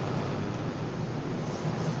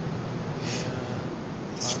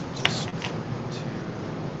just going to...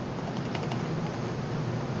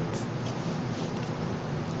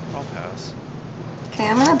 I'll pass. Okay,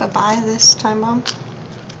 I'm gonna bye-bye this time bomb.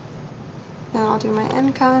 Then I'll do my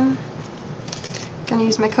income. Gonna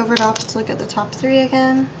use my covert ops to look at the top 3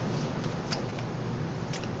 again.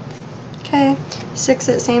 Okay, 6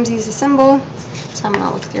 at samesies a symbol. So I'm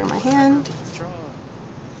gonna look through my hand. Draw.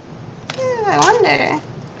 Yeah, I wonder.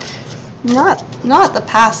 Not the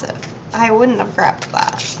passive. I wouldn't have grabbed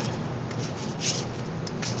that.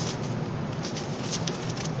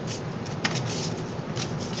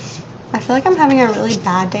 I feel like I'm having a really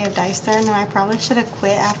bad day of dice there, and I probably should have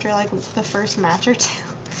quit after like the first match or 2.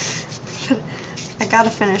 I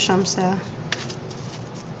gotta finish them, so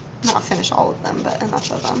not finish all of them, but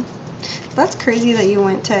enough of them. That's crazy that you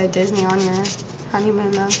went to Disney on your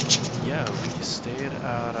honeymoon, though. Yeah, we stayed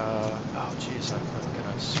at, oh geez, I'm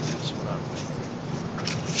gonna screw this one up.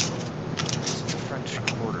 It wasn't the French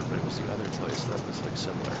Quarter, but it was the other place that was like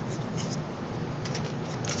similar.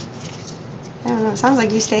 I don't know. It sounds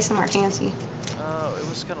like you stay somewhere fancy. It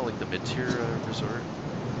was kind of like the mid-tier resort,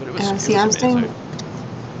 but it was, See, it I'm was amazing. staying.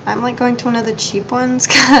 I'm like going to one of the cheap ones,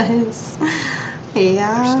 cause They're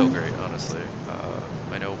yeah. still great, honestly.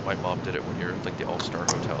 I know my mom did it when you're at like the All-Star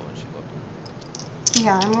Hotel, and she loved it.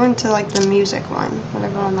 Yeah, I'm going to like the music one,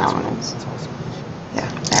 whatever one that one is. That's awesome. Yeah,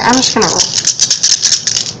 there, I'm just gonna roll.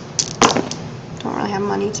 Don't really have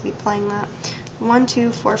money to be playing that. 1,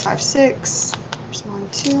 2, 4, 5, 6. There's 1,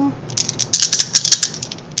 2.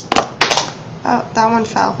 Oh, that one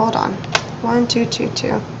fell. Hold on. 1, 2, 2,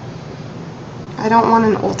 2. I don't want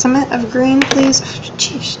an ultimate of green, please.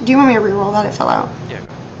 Jeez. Do you want me to reroll that? It fell out. Yeah.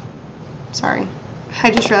 Sorry. I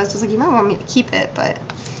just realized I was like, you might want me to keep it, but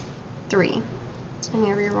 3. So I need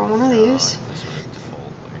to reroll one of these. This would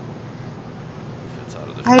default, like, if it's out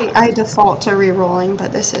of the I default to re-rolling,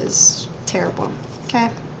 but this is terrible. Okay.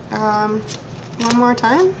 One more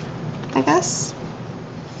time, I guess.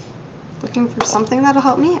 Looking for something that'll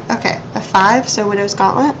help me. Okay, a 5, so Widow's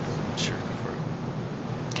Gauntlet. Sure, go for it.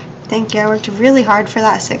 Thank you. I worked really hard for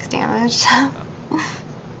that 6 damage.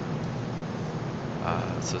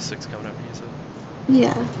 So 6 coming up, you said?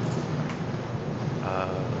 Yeah.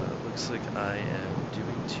 Looks like I am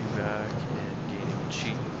doing 2 back and gaining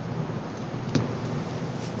chi.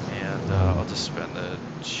 And I'll just spend the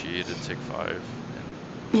chi to take 5 and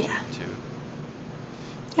Yeah. 2.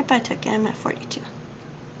 Yep, I took it. I'm at 42.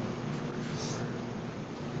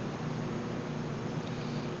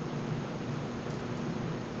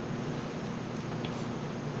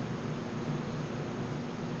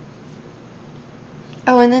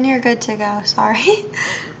 Oh, and then you're good to go. Sorry.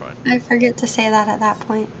 Oh, you're fine. I forget to say that at that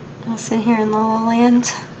point. I'll sit here in La La Land.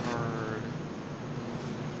 Hard.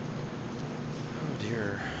 Oh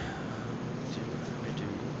dear. I do.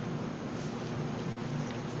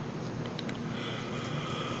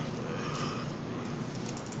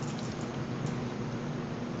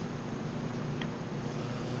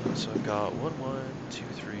 So I've got 1, 1, 2,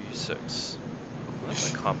 3, 6. Well,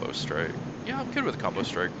 that's a combo strike. Yeah, I'm good with combo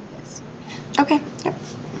strike. Okay, yep.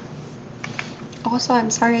 Also, I'm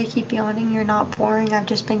sorry I keep yawning. You're not boring. I've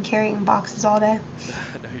just been carrying boxes all day.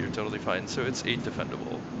 No, you're totally fine. So it's 8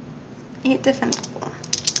 defendable. 8 defendable.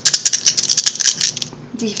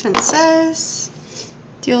 Defense says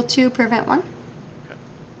deal 2, prevent 1. Okay.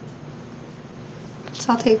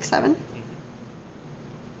 So I'll take 7.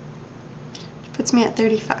 Puts me at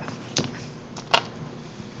 35.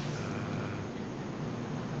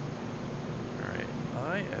 Alright.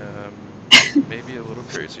 I am maybe a little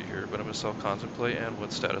crazy here, but I'm going to sell Contemplate and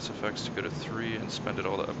what status effects to go to 3 and spend it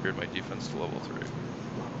all to upgrade my defense to level 3.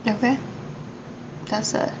 Okay.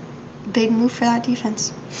 That's a big move for that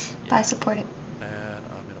defense. But I support it. And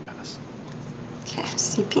I'm going to pass. Okay,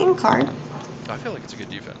 CP and card. I feel like it's a good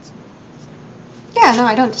defense. Yeah, no,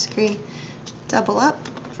 I don't disagree. Double up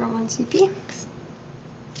for 1 CP.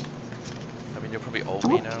 I mean, you'll probably ult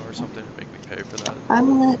me now or something to make me pay for that.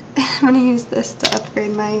 I'm gonna use this to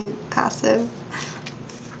upgrade my passive.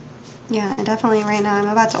 Yeah, definitely right now I'm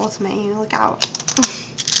about to ultimate you. Look out.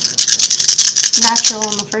 Natural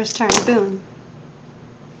on the first turn. Boom.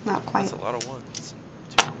 Not quite. That's a lot of 1s.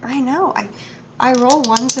 I know. I roll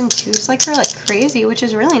 1s and 2s like they're like crazy, which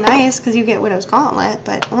is really nice because you get Widow's Gauntlet,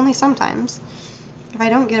 but only sometimes. If I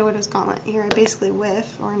don't get a Widow's Gauntlet here, I basically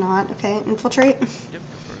whiff or not. Okay, infiltrate. Yep, go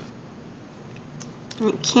for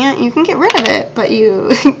it. You can get rid of it, but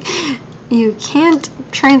you can't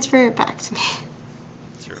transfer it back to me.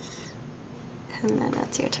 Sure. And then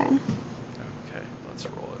that's your turn. Okay, let's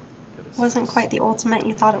roll it. Wasn't quite the ultimate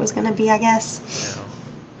you thought it was going to be, I guess. No.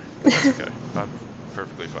 That's okay. I'm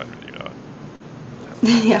perfectly fine with you not.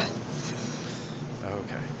 Yeah.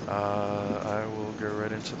 Okay. I will go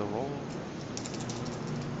right into the roll.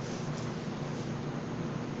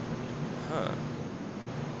 Huh.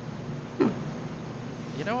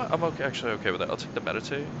 You know what? I'm actually okay with that. I'll take the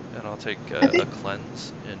Meditate, and I'll take a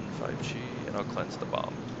Cleanse in 5G, and I'll cleanse the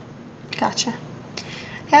bomb. Gotcha.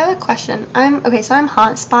 I have a question. So I'm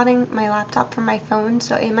hot spotting my laptop from my phone,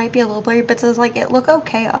 so it might be a little blurry, but does like it look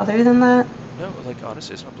okay other than that? No, like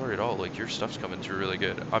honestly, it's not blurry at all. Like your stuff's coming through really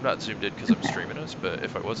good. I'm not zoomed in because I'm streaming this, but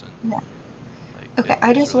if I wasn't, Yeah. like, Okay,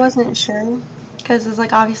 I just wasn't sure because it's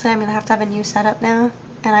like obviously I'm gonna have to have a new setup now,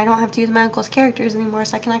 and I don't have to use my uncle's characters anymore,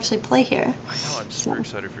 so I can actually play here. I know. I'm super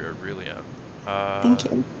excited for you. I really am. Thank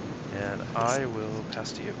you. And I will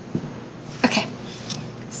pass to you. Okay.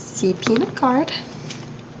 CP and a card.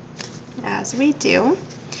 As we do.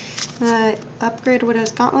 Upgrade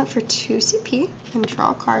Widow's Gauntlet for 2 CP and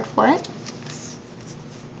draw a card for it.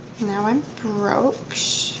 Now I'm broke,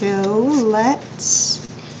 so let's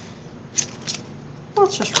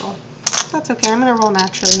just roll. That's okay, I'm gonna roll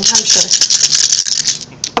naturally, I'm sure.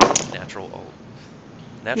 Natural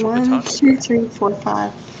 1, baton 2, strike. 3, 4,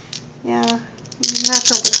 5. Yeah,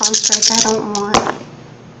 natural baton strike I don't want.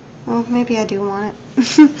 Well, maybe I do want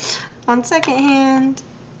it. On second hand,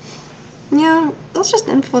 yeah, let's just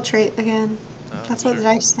infiltrate again. That's what the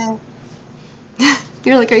dice said.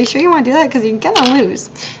 You're like, are you sure you want to do that? Because you're gonna lose.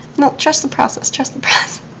 No, trust the process. Trust the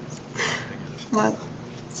process. Well,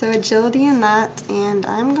 so agility in that, and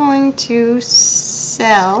I'm going to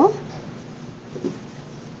sell.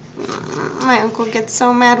 My uncle gets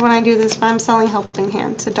so mad when I do this, but I'm selling Helping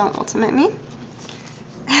Hand, so don't ultimate me.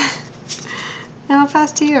 And I'll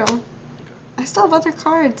pass to you. Okay. I still have other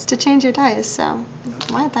cards to change your dice, so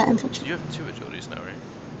why that infiltrate? You have 2 agilities now, right?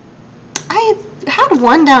 I had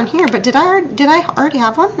one down here, but did I already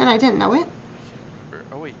have one and I didn't know it? I can't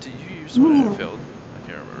remember. Oh wait, did you use one and it failed? I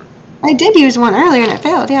can't remember. I did use one earlier and it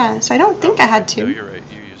failed, yeah. So I don't think I had 2. No, you're right.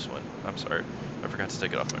 You used one. I'm sorry. I forgot to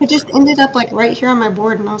take it off my It just board. ended up like right here on my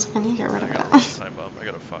board, and I was like, I need to get rid of I got that. a time bomb. I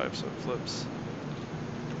got a 5, so it flips.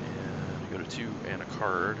 And I go to 2 and a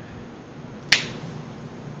card.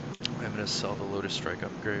 I'm gonna sell the Lotus Strike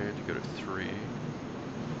upgrade to go to 3.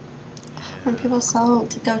 When people sell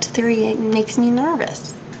to go to 3, it makes me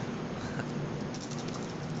nervous.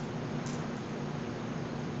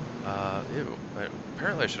 Ew.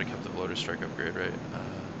 Apparently I should have kept the Lotus Strike upgrade, right?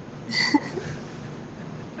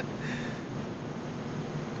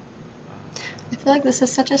 I feel like this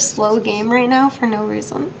is such a slow game right now for no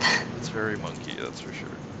reason. It's very monkey, that's for sure.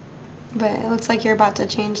 But it looks like you're about to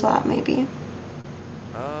change that, maybe.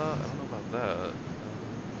 I don't know about that.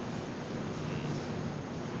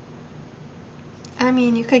 I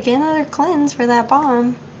mean, you could get another cleanse for that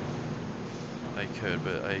bomb. I could,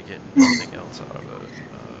 but I get nothing else out of it.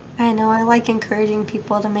 I know, I like encouraging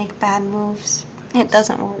people to make bad moves. It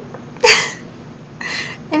doesn't work.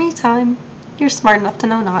 Anytime. You're smart enough to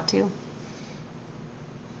know not to.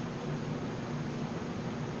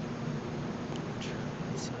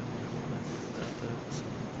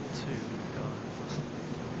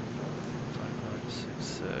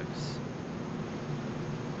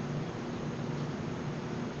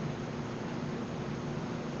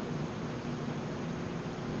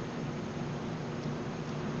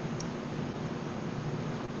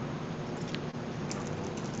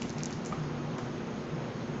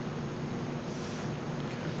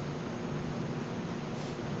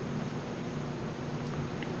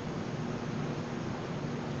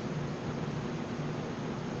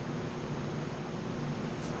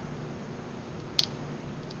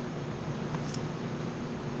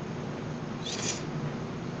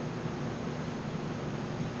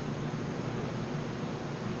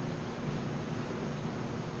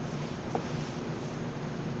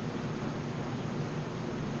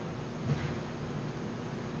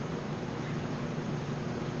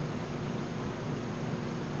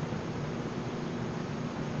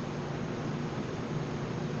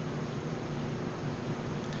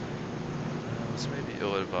 This may be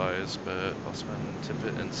ill-advised, but I'll spend Tip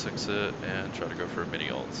It and 6 It and try to go for mini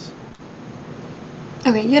alts.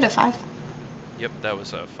 Okay, you had a 5. Yep, that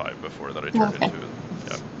was a 5 before that I turned into.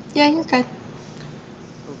 Yeah. Yeah, you're good.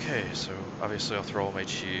 Okay, so obviously I'll throw all my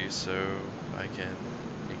chi, so I can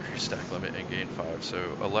increase stack limit and gain 5.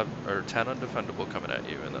 So 11 or 10 undefendable coming at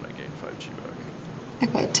you, and then I gain 5 chi back.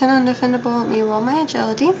 Okay, 10 undefendable. Let me roll my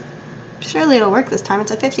agility. Surely it'll work this time. It's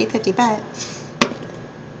a 50-50 bet.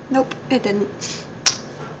 Nope, it didn't.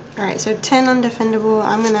 Alright, so 10 undefendable.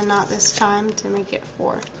 I'm gonna knot this time to make it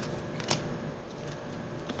 4.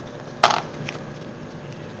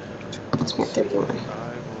 Let's get 31.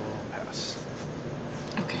 I will pass.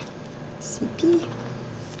 Okay. CP.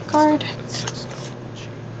 Card. It's 6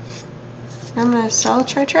 now. I'm gonna sell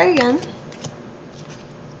try again.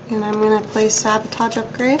 And I'm gonna play Sabotage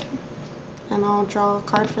Upgrade. And I'll draw a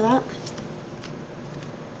card for that.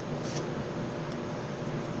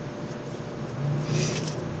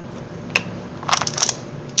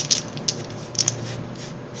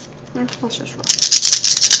 Let's just roll.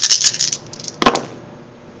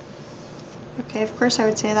 Okay, of course I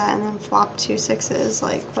would say that and then flop 2 6s.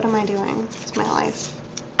 Like, what am I doing? It's my life.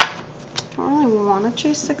 I don't really want to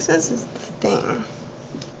chase 6s is the thing.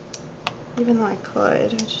 Even though I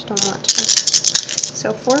could, I just don't want to.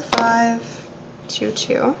 So 4 5 2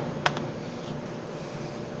 2.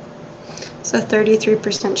 It's a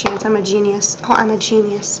 33% chance. I'm a genius. Oh, I'm a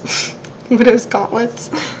genius. Widow's Gauntlets.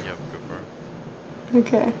 Yep, go for it.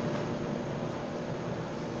 Okay.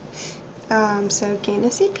 So gain a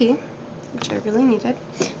CP, which I really needed.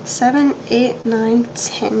 7, 8, 9,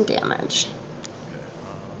 10 damage. Okay,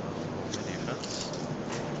 roll my defense.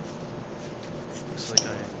 Looks like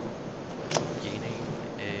I'm gaining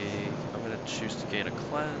I'm gonna choose to gain a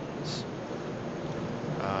cleanse.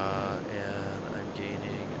 And I'm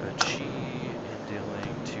gaining a chi and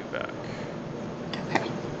dealing 2 back. Okay.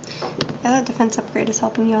 Yeah, that defense upgrade is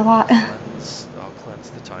helping you a lot. I'll cleanse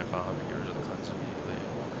the time bomb and get rid of the cleanse immediately.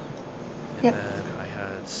 And Yep. then I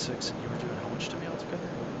had 6 and you were doing how much to me altogether?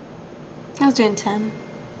 I was doing 10.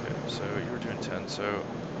 Okay, so you were doing 10, so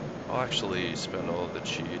I'll actually spend all of the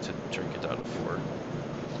chi to drink it down to 4.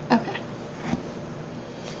 Okay.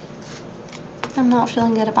 I'm not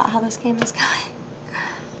feeling good about how this game is going.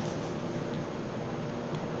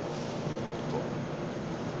 Cool.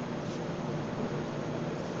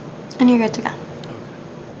 And you're good to go. Okay.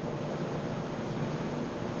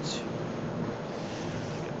 2,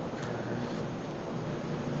 and get one card.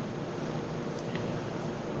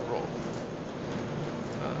 And roll.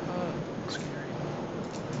 Scary.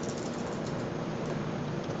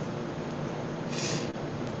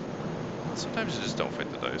 Sometimes you just don't fight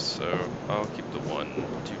the dice, so I'll keep the 1,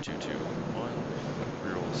 2, 2, 2, 1.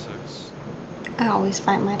 Reroll the 6. I always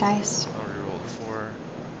fight my dice. I'll reroll the 4.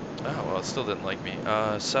 Oh, well, it still didn't like me.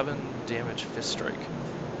 7 damage fist strike.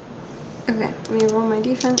 Okay, let me roll my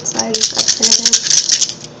defense. I just upgraded.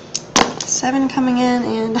 7 coming in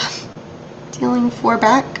and dealing 4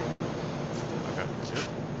 back. Okay, yep.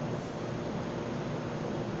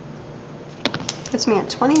 Puts me at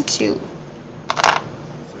 22.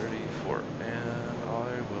 34, and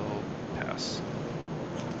I will pass.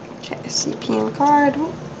 Okay, CP and card.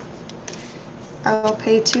 I will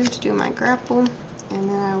pay 2 to do my grapple, and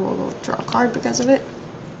then I will draw a card because of it.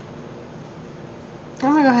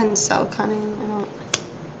 I'm gonna go ahead and sell Cunning.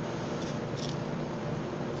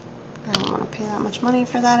 I don't want to pay that much money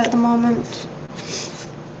for that at the moment.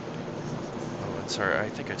 Oh, and sorry, I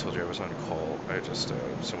think I told you I was on call. I just,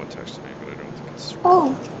 someone texted me, but I don't think it's super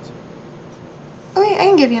Oh. urgent. Okay, I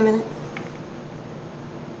can give you a minute.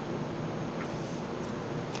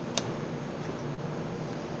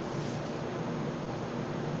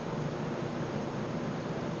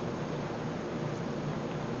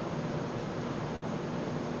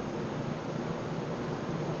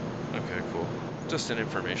 Okay, cool. Just an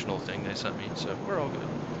informational thing they sent me, so we're all good.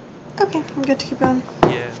 Okay, I'm good to keep going.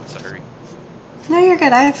 Yeah, sorry. No, you're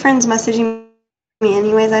good. I have friends messaging me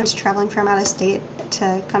anyways. I was traveling from out of state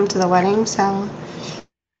to come to the wedding, so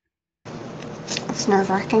it's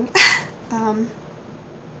nerve-wracking. I'm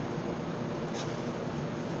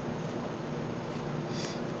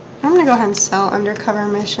gonna go ahead and sell Undercover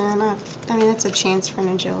Mission. I mean, it's a chance for an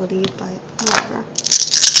agility, but whatever.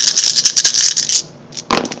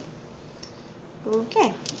 Okay,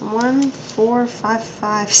 1, 4, 5,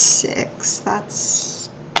 5, 6. That's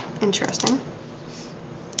interesting. Not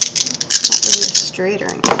really straight or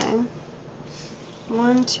anything.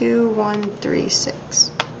 1, 2, 1, 3,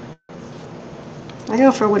 6. I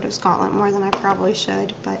go for Widow's Gauntlet more than I probably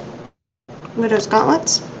should, but Widow's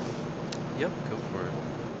Gauntlets. Yep, go for it.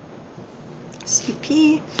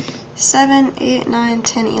 CP 7, 8, 9,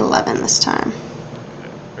 10, 11 this time.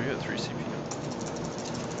 Okay. Are you at 3 CP?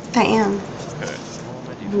 I am. Okay. Roll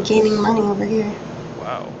my I'm defense. gaining money over here.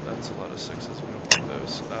 Wow, that's a lot of 6s. We don't want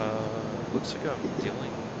those. Looks like I'm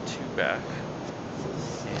dealing 2 back.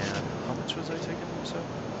 And how much was I taking, you said?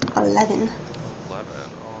 11. 11.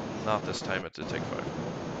 Oh, not this time. It did take 5.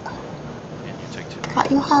 And you take 2.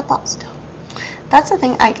 Got you hot that still. That's the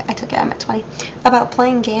thing, I took it, I'm at 20, about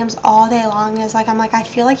playing games all day long is like, I'm like, I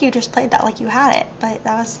feel like you just played that like you had it, but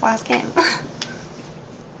that was the last game.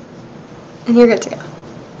 And you're good to go.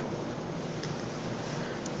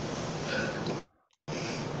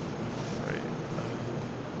 Alright.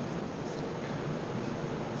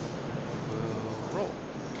 We'll roll.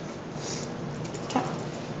 Okay.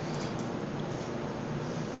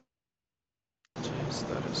 Jeez,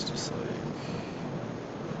 that is just like...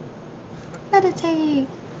 Meditate.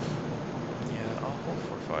 Yeah, I'll hold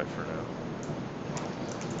 4-5 for now.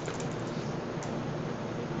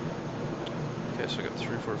 Okay, so I got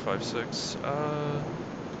 3, 4, 5, 6.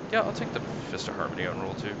 Yeah, I'll take the Fist of Harmony on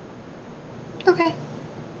roll 2. Okay.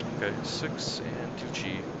 Okay, 6 and 2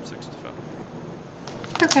 chi, 6 defend.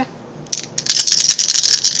 Okay.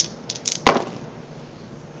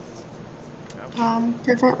 Ouch.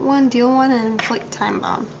 Prevent 1, deal 1, and inflict time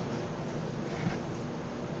bomb.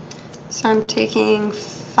 So I'm taking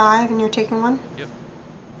 5 and you're taking 1? Yep.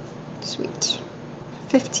 Sweet.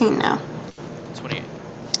 15 now. 28.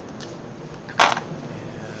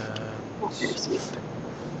 Very sweet.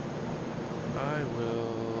 I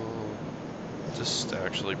will just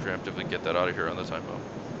actually preemptively get that out of here on the time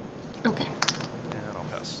bomb. Okay. And I'll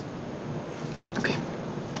pass. Okay.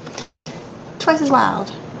 Twice as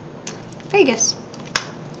wild. Vegas.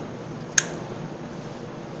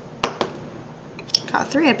 Got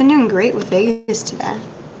 3. I've been doing great with Vegas today.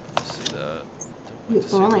 See that?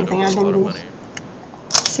 The only thing I've been doing.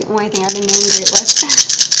 It's the only thing I've been doing great with.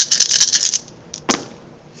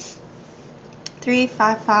 3,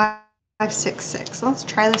 5, 5, 6, 6. Let's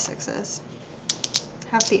try the 6s.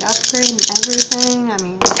 Have the upgrade and everything. I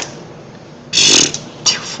mean,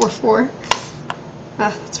 2, 4, 4.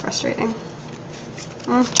 That's frustrating.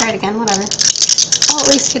 Well, try it again. Whatever. I'll at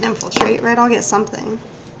least get infiltrate, right? I'll get something.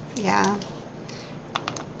 Yeah.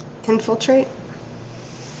 Infiltrate.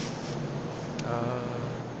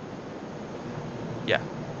 Yeah.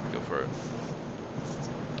 Go for it.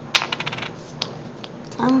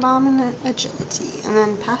 Time bomb and agility, and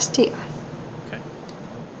then pass to you. Okay.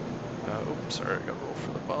 Oops, sorry, I got to roll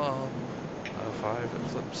for the bomb. 5, it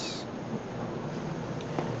flips.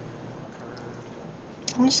 Card.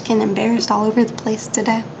 I'm just getting embarrassed all over the place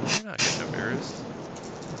today. You're not getting embarrassed.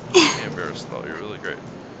 You're getting embarrassed though. You're really great.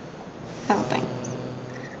 Oh, thanks.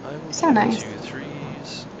 I will So do nice. 2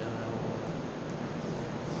 3s, and I will.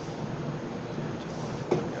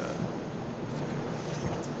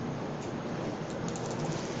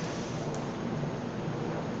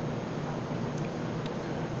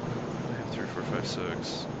 I have 3, 4, 5,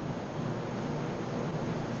 6.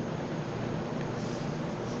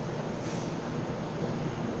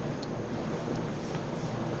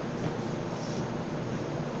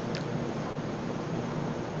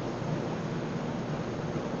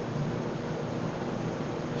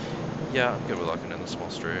 Yeah, I'm good with locking in the small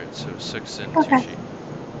straight. So 6 and Okay. 2 cheat.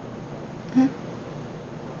 Mhm.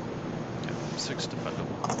 Okay, 6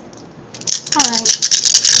 defendable. Alright.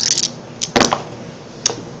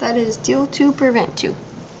 That is deal 2, prevent 2.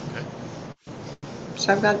 Okay.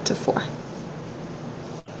 So I've got it to 4.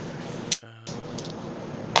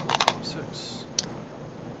 6.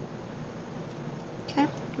 Okay,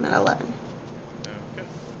 I'm at 11. Okay.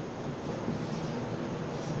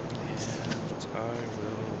 And I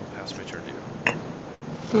will pass my turn to you.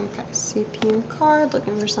 Okay, CPM card,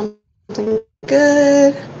 looking for something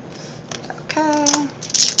good. Okay.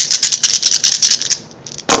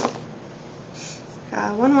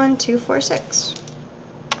 1, 1, 2, 4, 6.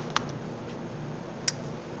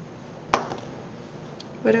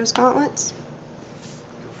 Widow's Gauntlets.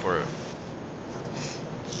 Go for it.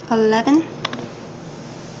 11.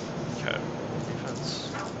 Okay. Roll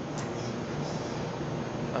defense.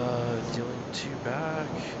 Dealing 2 back.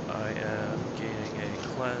 I am gaining a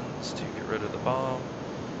cleanse to get rid of the bomb.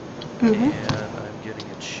 Mm-hmm. And I'm getting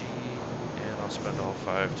a chi, and I'll spend all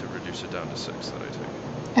 5 to reduce it down to 6 that I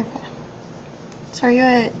take. Okay. So are you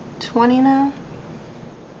at 20 now?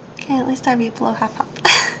 Okay, at least I'd be below half health.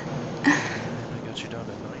 And I got you down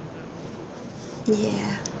to 9 now.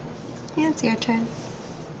 Yeah. Yeah, it's your turn.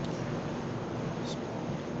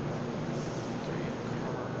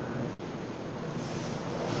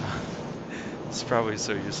 It's probably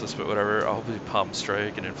so useless, but whatever. I'll be palm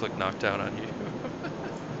strike and inflict knockdown on you.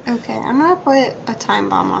 Okay, I'm gonna put a time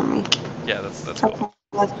bomb on me. Yeah, that's Okay, cool.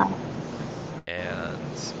 that's fine. And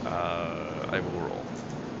I will roll.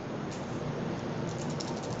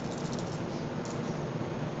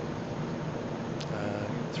 Uh,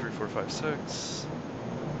 3, 4, 5, 6.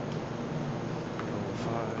 Roll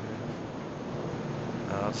 5.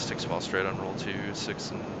 I'll just take small straight on roll 2,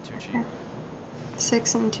 6 and 2 cheat.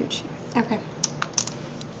 6 and 2 cheat. Okay.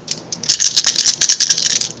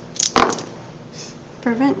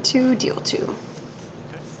 Prevent 2, deal 2.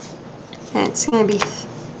 Okay. And it's gonna be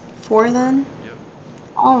 4 then? Yep.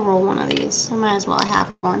 I'll roll one of these. I might as well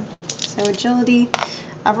have one. So agility,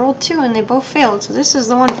 I've rolled 2 and they both failed, so this is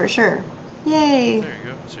the one for sure. Yay! There you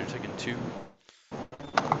go. So you're taking 2.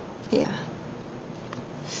 Yeah.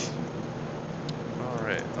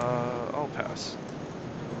 Alright, I'll pass.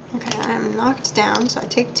 Okay, I'm knocked down, so I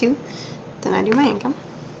take 2. Then I do my income.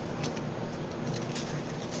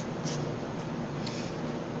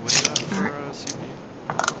 What do you have for CP?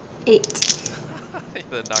 8.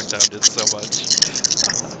 The knockdown did so much.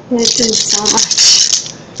 It did so much.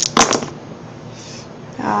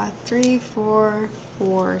 3, 4,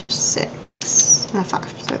 4, 6. And a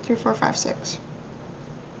 5. So 3, 4, 5, 6.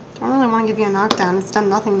 Don't really want to give you a knockdown. It's done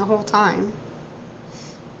nothing the whole time.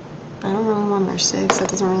 But I don't really want their 6. That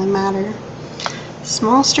doesn't really matter.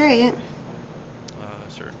 Small straight.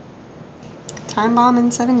 Sure. Time bomb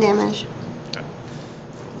and 7 damage. Okay.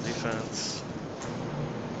 Roll defense.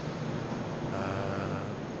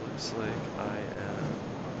 Looks like I am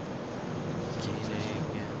gaining,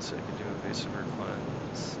 so I can do evasive or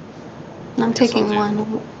cleanse. I'm taking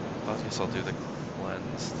one. I guess I'll do the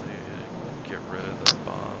cleanse to get rid of the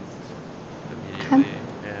bomb Okay. immediately.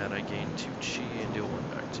 And I gain 2 chi and deal 1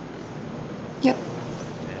 back to you. Yep.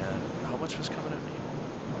 And how much was coming at me?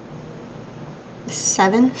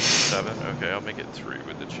 7. 7? Okay, I'll make it 3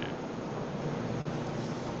 with the chi.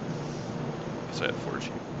 Because I had 4 chi.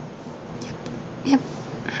 Yep.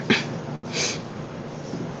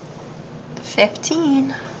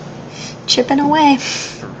 15. Chipping away.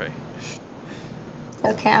 Right.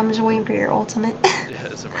 Okay, I'm just waiting for your ultimate. Yeah,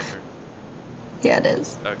 is it my turn? Yeah, it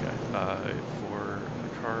is. Okay. For the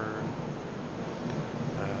card,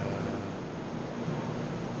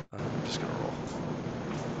 I'm just gonna roll.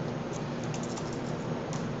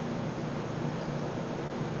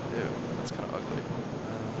 Ew, that's kind of ugly.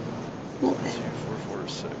 1, 2, 4, 4,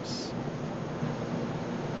 6.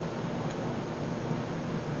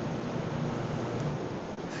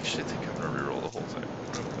 I actually think I'm gonna reroll the whole thing.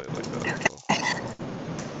 I'm gonna play it like that as well.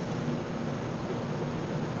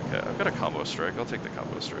 Okay, I've got a combo strike. I'll take the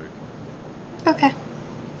combo strike. Okay. Okay.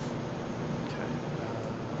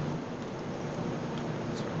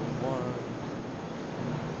 So 1.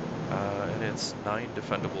 And it's 9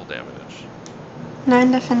 defendable damage.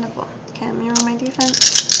 9 defendable. Okay, let me roll my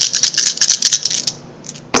defense.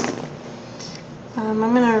 I'm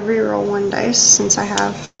gonna reroll 1 dice since I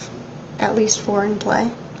have at least 4 in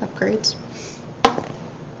play. Upgrades.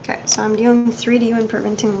 Okay, so I'm dealing 3 to you and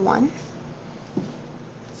preventing 1.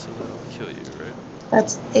 So that'll kill you, right?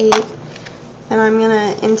 That's 8. And I'm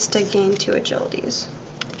gonna insta-gain 2 agilities.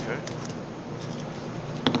 Okay.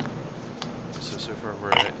 So far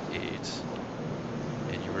we're at 8.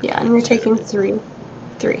 And you were Yeah, and doing you're 2. taking 3.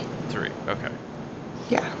 3. 3, okay.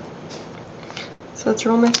 Yeah. So let's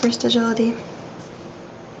roll my first agility.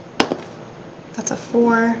 That's a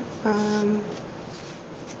 4. I'm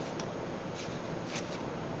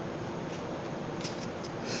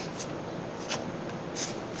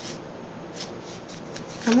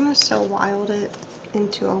gonna so wild it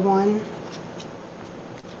into a 1. Okay.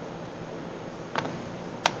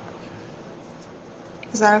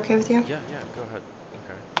 Is that okay with you? Yeah, go ahead.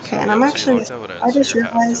 Okay. Okay, So, and yeah, I'm so actually, you locked out at, I so just you're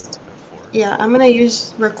halved realized, at 4. yeah, I'm gonna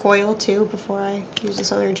use recoil too before I use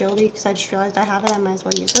this other agility because I just realized I have it, I might as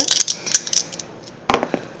well use it.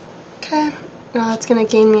 Okay, it's gonna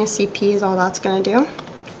gain me a CP is all that's gonna do. Okay.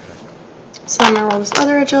 So I'm gonna roll this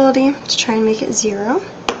other agility to try and make it 0.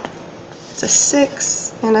 It's a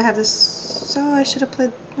 6, and I have this, so I should have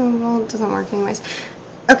played, oh, well, it doesn't work anyways.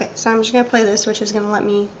 Okay, so I'm just gonna play this, which is gonna let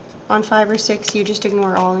me, on 5 or 6, you just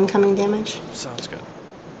ignore all incoming damage. Sounds good.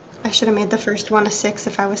 I should have made the first one a 6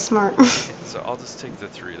 if I was smart. So I'll just take the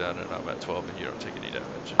 3 then, and I'm at 12, and you don't take any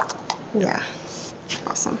damage. Yeah,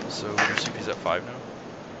 awesome. So your CP's at 5 now?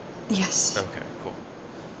 Yes. Okay, cool.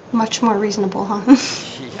 Much more reasonable, huh?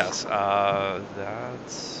 Yes,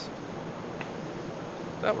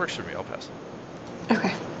 that works for me. I'll pass.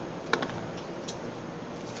 Okay.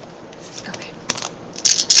 Okay.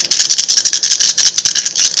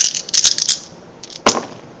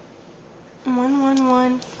 One, 1,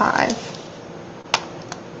 1, 5.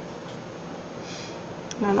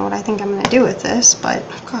 I don't know what I think I'm gonna do with this, but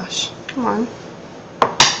gosh, come on.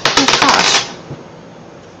 Oh, gosh.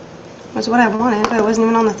 Was what I wanted, but it wasn't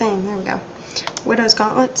even on the thing. There we go. Widow's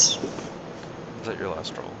Gauntlets. Is that your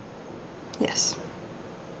last roll? Yes.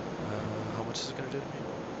 How much is it gonna do to me?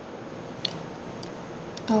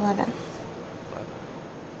 11. 11.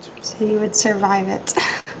 So you would survive it.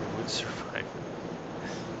 I would survive.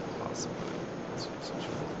 Possibly. Let's see, such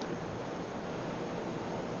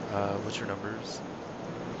a what's your numbers?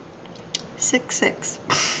 6, 6.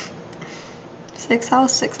 6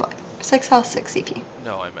 health, 6 life. 6 health, 6 CP.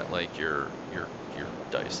 No, I meant like your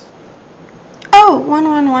dice. Oh, 1,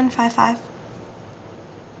 1, 1, 5, 5.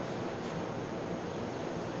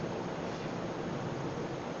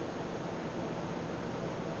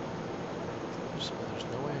 There's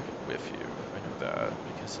no way I can whiff you. I know that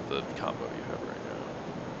because of the combo you have right now.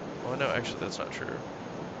 Oh no, actually that's not true.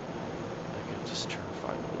 I can just turn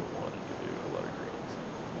 5 into a 1 and give you a lot of greens.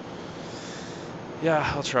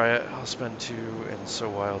 Yeah, I'll try it. I'll spend 2 and so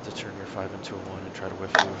wild to turn your 5 into a 1 and try to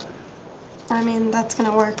whiff you. I mean, that's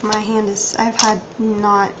gonna work. My hand is, I've had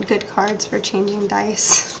not good cards for changing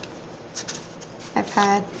dice. I've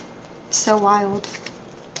had so wild.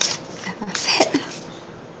 And that's it.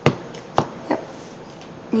 Yep.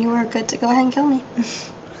 You are good to go ahead and kill me.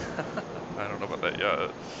 I don't know about that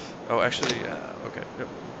yet. Oh, actually, okay. Yep.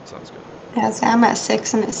 Sounds good. Yeah, so I'm at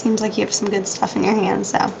 6, and it seems like you have some good stuff in your hands,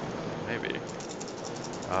 so. Maybe.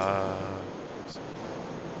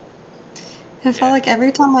 I felt Yeah. like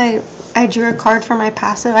every time I drew a card for my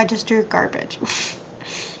passive, I just drew garbage. Okay,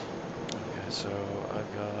 so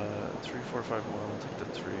I've got 3, 4, 5, 1. I'll take the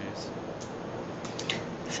 3s.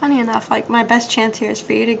 Funny enough, like my best chance here is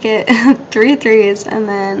for you to get 3 3s and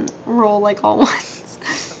then roll like all ones.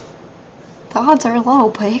 The odds are low,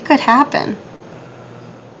 but it could happen.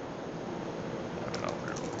 I mean, I'll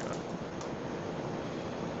reroll,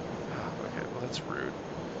 yeah. Okay, well that's rude.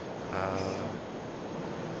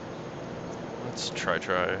 Let's try.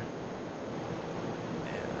 And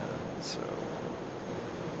so,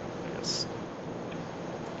 I guess.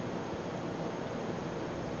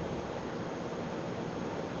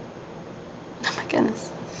 Oh my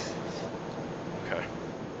goodness. Okay.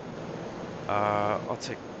 I'll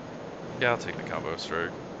take the combo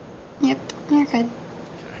strike. Yep, you're good.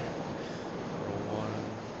 Okay. Roll 1.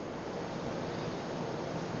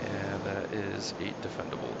 And that is 8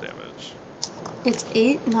 defendable damage. It's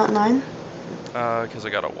 8, not 9. Because I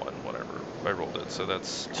got a 1, whatever. I rolled it, so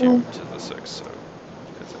that's 2 to the 6, so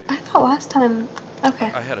it's 8. I thought last time.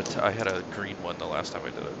 Okay. I had a green one the last time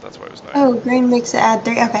I did it. That's why it was 9. Oh, green makes it add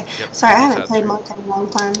 3. Okay. Yep, Sorry, I green makes haven't add played 3. Monk in a long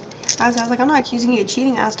time. I was like, I'm not accusing you of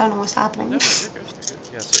cheating. I just don't know what's happening. No, you're good.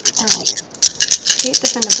 Yeah, so 8 defendable. 8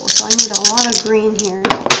 defendable, so I need a lot of green here.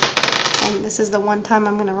 And this is the one time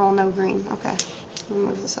I'm going to roll no green. Okay. Let me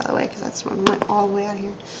move this out of the way because that's one went all the way out of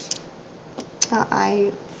here.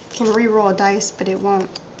 I can re-roll a dice, but it won't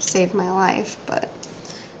save my life. But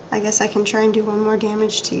I guess I can try and do 1 more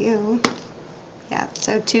damage to you. Yeah,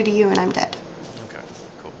 so 2 to you and I'm dead. Okay,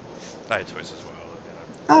 cool. I had twice as well.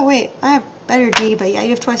 Oh wait, I have better G, but yeah,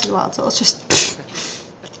 you have twice as well, so let's just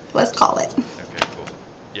let's call it. Okay, cool.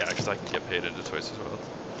 Yeah, because I can get paid into twice as well.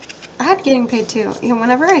 I had getting paid too. You know,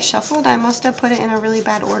 whenever I shuffled, I must have put it in a really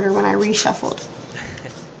bad order when I reshuffled.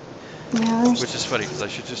 Yeah, Which is funny because I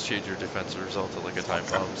should just change your defensive result to like a time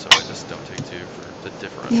bomb, so I just don't take 2 for the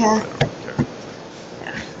differential. Yeah. I don't care.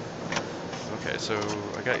 Okay, so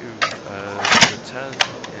I got you to 10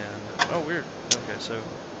 and oh weird. Okay, so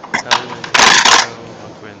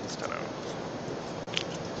Quin's 10.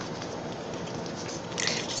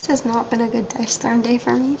 This has not been a good dice throne day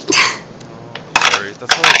for me. Oh, I'm sorry.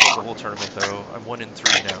 That's how I played the whole tournament though. I'm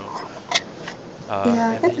 1-3 now.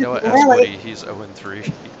 Yeah, and you know what? As really? Woody, he's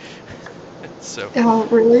 0-3. So Oh,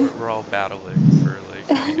 really? we're all battling for like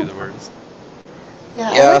who can do the worst.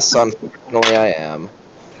 Yeah. Yes, unfortunately I am.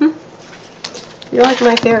 You're like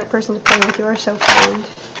my favorite person to play with. You are so kind.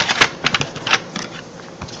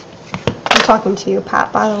 I'm talking to you,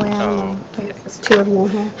 Pat, by the way. I don't know. There's 2 of you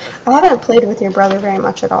in here. I haven't played with your brother very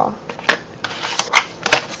much at all.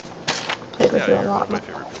 Played with you a You're one lot. of my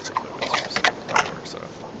favorite people to play with too, so that works out.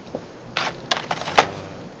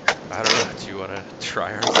 I don't know, do you want to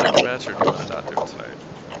try our second match or do you want to not do it tonight?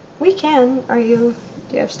 We can. Do you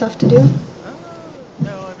have stuff to do?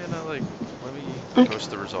 No, I mean, let me post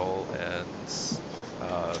the result and,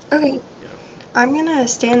 Okay. you know. I'm gonna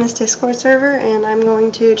stay in this Discord server and I'm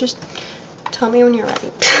going to just tell me when you're ready.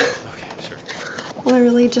 Okay, sure.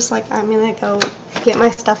 Literally just like I'm gonna go get my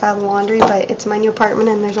stuff out of the laundry, but it's my new apartment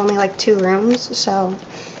and there's only like 2 rooms, so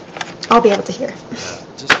I'll be able to hear.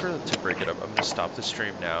 Just to break it up, I'm going to stop the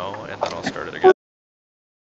stream now and then I'll start it again.